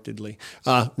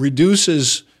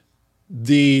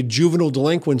the juvenile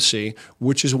delinquency,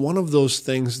 which is one of those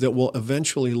things that will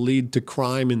eventually lead to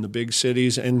crime in the big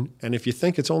cities. And if you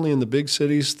think it's only in the big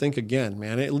cities, think again,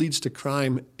 man. It leads to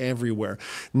crime everywhere.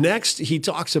 Next, he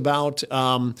talks about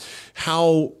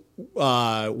how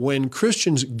when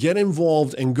Christians get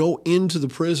involved and go into the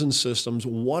prison systems,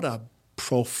 what a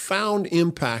profound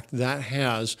impact that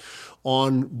has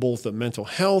on both the mental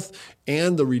health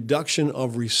and the reduction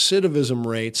of recidivism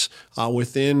rates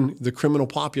within the criminal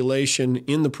population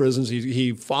in the prisons.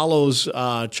 He follows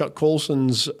Chuck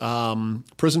Colson's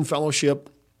prison fellowship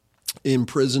in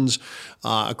prisons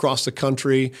across the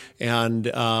country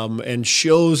and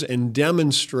shows and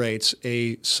demonstrates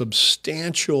a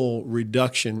substantial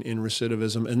reduction in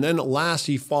recidivism. And then last,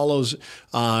 he follows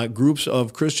groups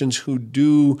of Christians who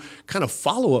do kind of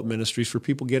follow-up ministries for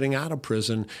people getting out of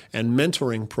prison and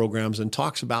mentoring programs, and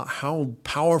talks about how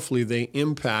powerfully they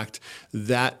impact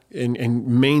that and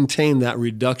maintain that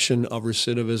reduction of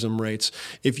recidivism rates.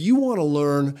 If you want to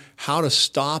learn how to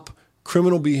stop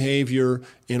criminal behavior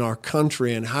in our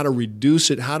country and how to reduce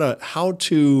it, how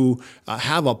to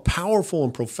have a powerful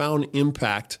and profound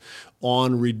impact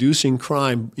on reducing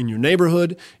crime in your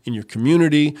neighborhood, in your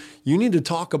community, you need to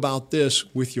talk about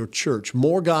this with your church.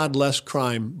 More God, Less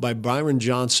Crime by Byron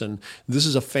Johnson. This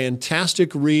is a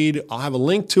fantastic read. I'll have a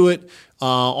link to it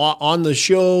on the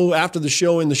show, after the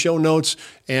show, in the show notes,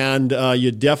 and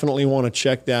you definitely want to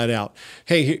check that out.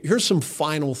 Hey, here's some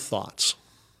final thoughts.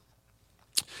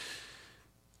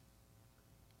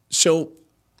 So,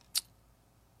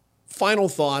 final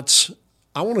thoughts.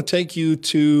 I want to take you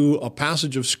to a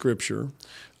passage of Scripture.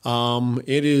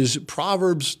 It is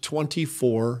Proverbs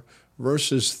 24,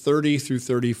 verses 30 through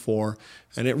 34,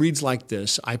 and it reads like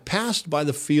this. I passed by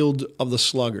the field of the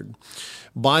sluggard,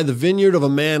 by the vineyard of a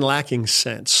man lacking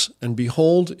sense, and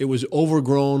behold, it was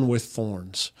overgrown with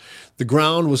thorns. The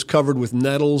ground was covered with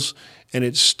nettles, and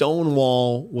its stone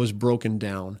wall was broken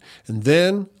down. And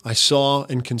then I saw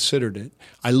and considered it.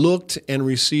 I looked and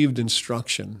received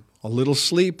instruction. A little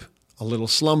sleep, a little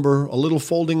slumber, a little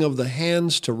folding of the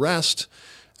hands to rest,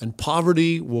 and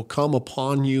poverty will come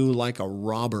upon you like a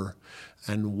robber,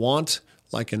 and want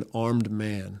like an armed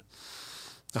man.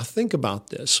 Now think about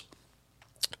this.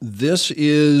 This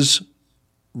is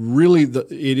really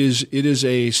it is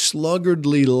a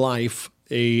sluggardly life,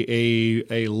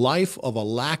 a life of a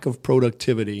lack of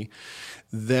productivity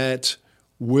that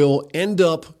will end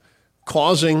up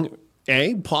causing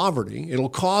poverty. It'll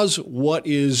cause what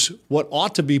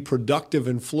ought to be productive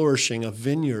and flourishing, a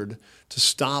vineyard, to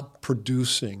stop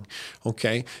producing.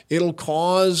 Okay? It'll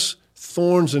cause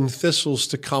thorns and thistles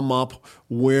to come up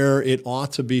where it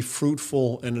ought to be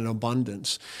fruitful and in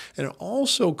abundance. And it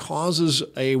also causes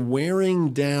a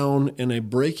wearing down and a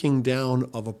breaking down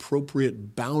of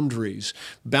appropriate boundaries.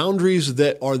 Boundaries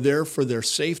that are there for their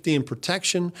safety and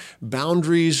protection,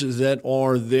 boundaries that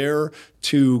are there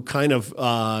to kind of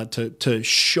to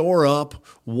shore up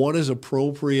what is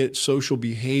appropriate social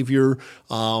behavior,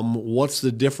 what's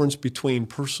the difference between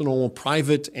personal,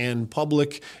 private, and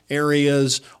public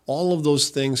areas. All of those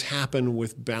things happen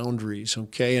with boundaries,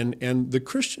 okay? And the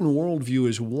Christian worldview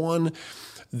is one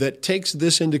that takes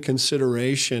this into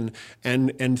consideration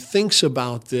and thinks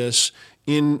about this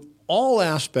in all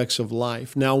aspects of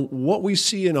life. Now, what we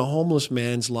see in a homeless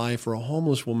man's life or a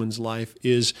homeless woman's life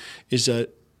is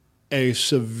a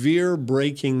severe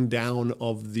breaking down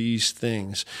of these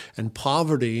things. And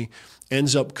poverty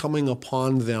ends up coming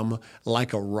upon them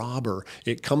like a robber.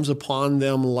 It comes upon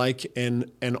them like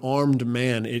an armed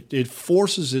man. It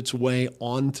forces its way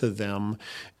onto them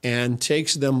and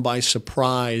takes them by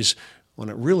surprise when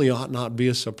it really ought not be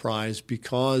a surprise,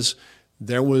 because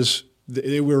they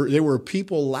were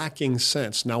people lacking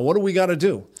sense. Now, what do we got to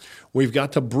do? We've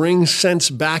got to bring sense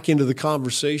back into the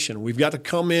conversation. We've got to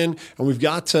come in and we've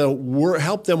got to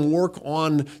help them work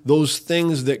on those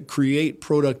things that create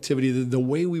productivity the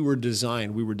way we were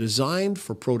designed. We were designed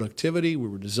for productivity. We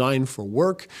were designed for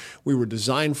work. We were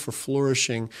designed for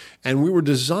flourishing. And we were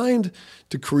designed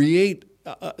to create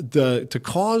to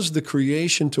cause the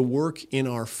creation to work in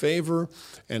our favor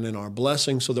and in our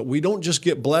blessing, so that we don't just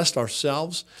get blessed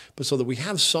ourselves, but so that we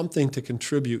have something to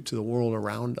contribute to the world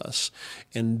around us.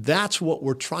 And that's what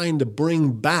we're trying to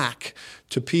bring back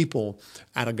to people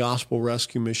at a gospel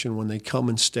rescue mission when they come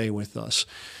and stay with us.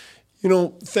 You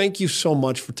know, thank you so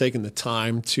much for taking the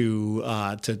time to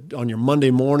on your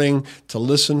Monday morning to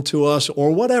listen to us,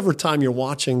 or whatever time you're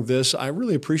watching this. I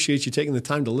really appreciate you taking the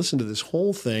time to listen to this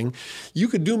whole thing. You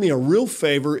could do me a real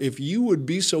favor if you would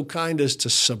be so kind as to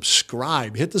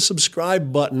subscribe. Hit the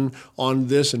subscribe button on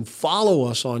this and follow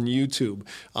us on YouTube.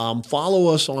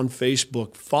 Follow us on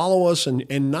Facebook. Follow us,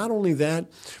 and not only that,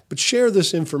 but share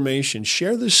this information.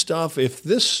 Share this stuff. If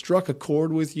this struck a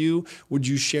chord with you, would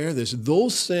you share this?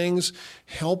 Those things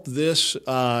help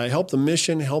the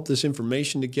mission, help this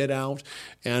information to get out,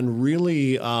 and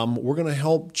really we're going to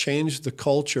help change the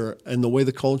culture and the way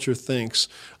the culture thinks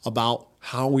about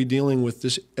how are we dealing with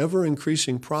this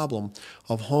ever-increasing problem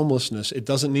of homelessness. It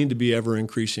doesn't need to be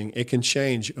ever-increasing. It can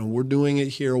change, and we're doing it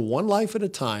here one life at a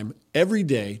time, every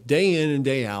day, day in and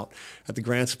day out at the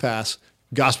Grants Pass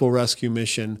Gospel Rescue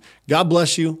Mission. God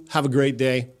bless you. Have a great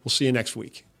day. We'll see you next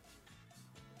week.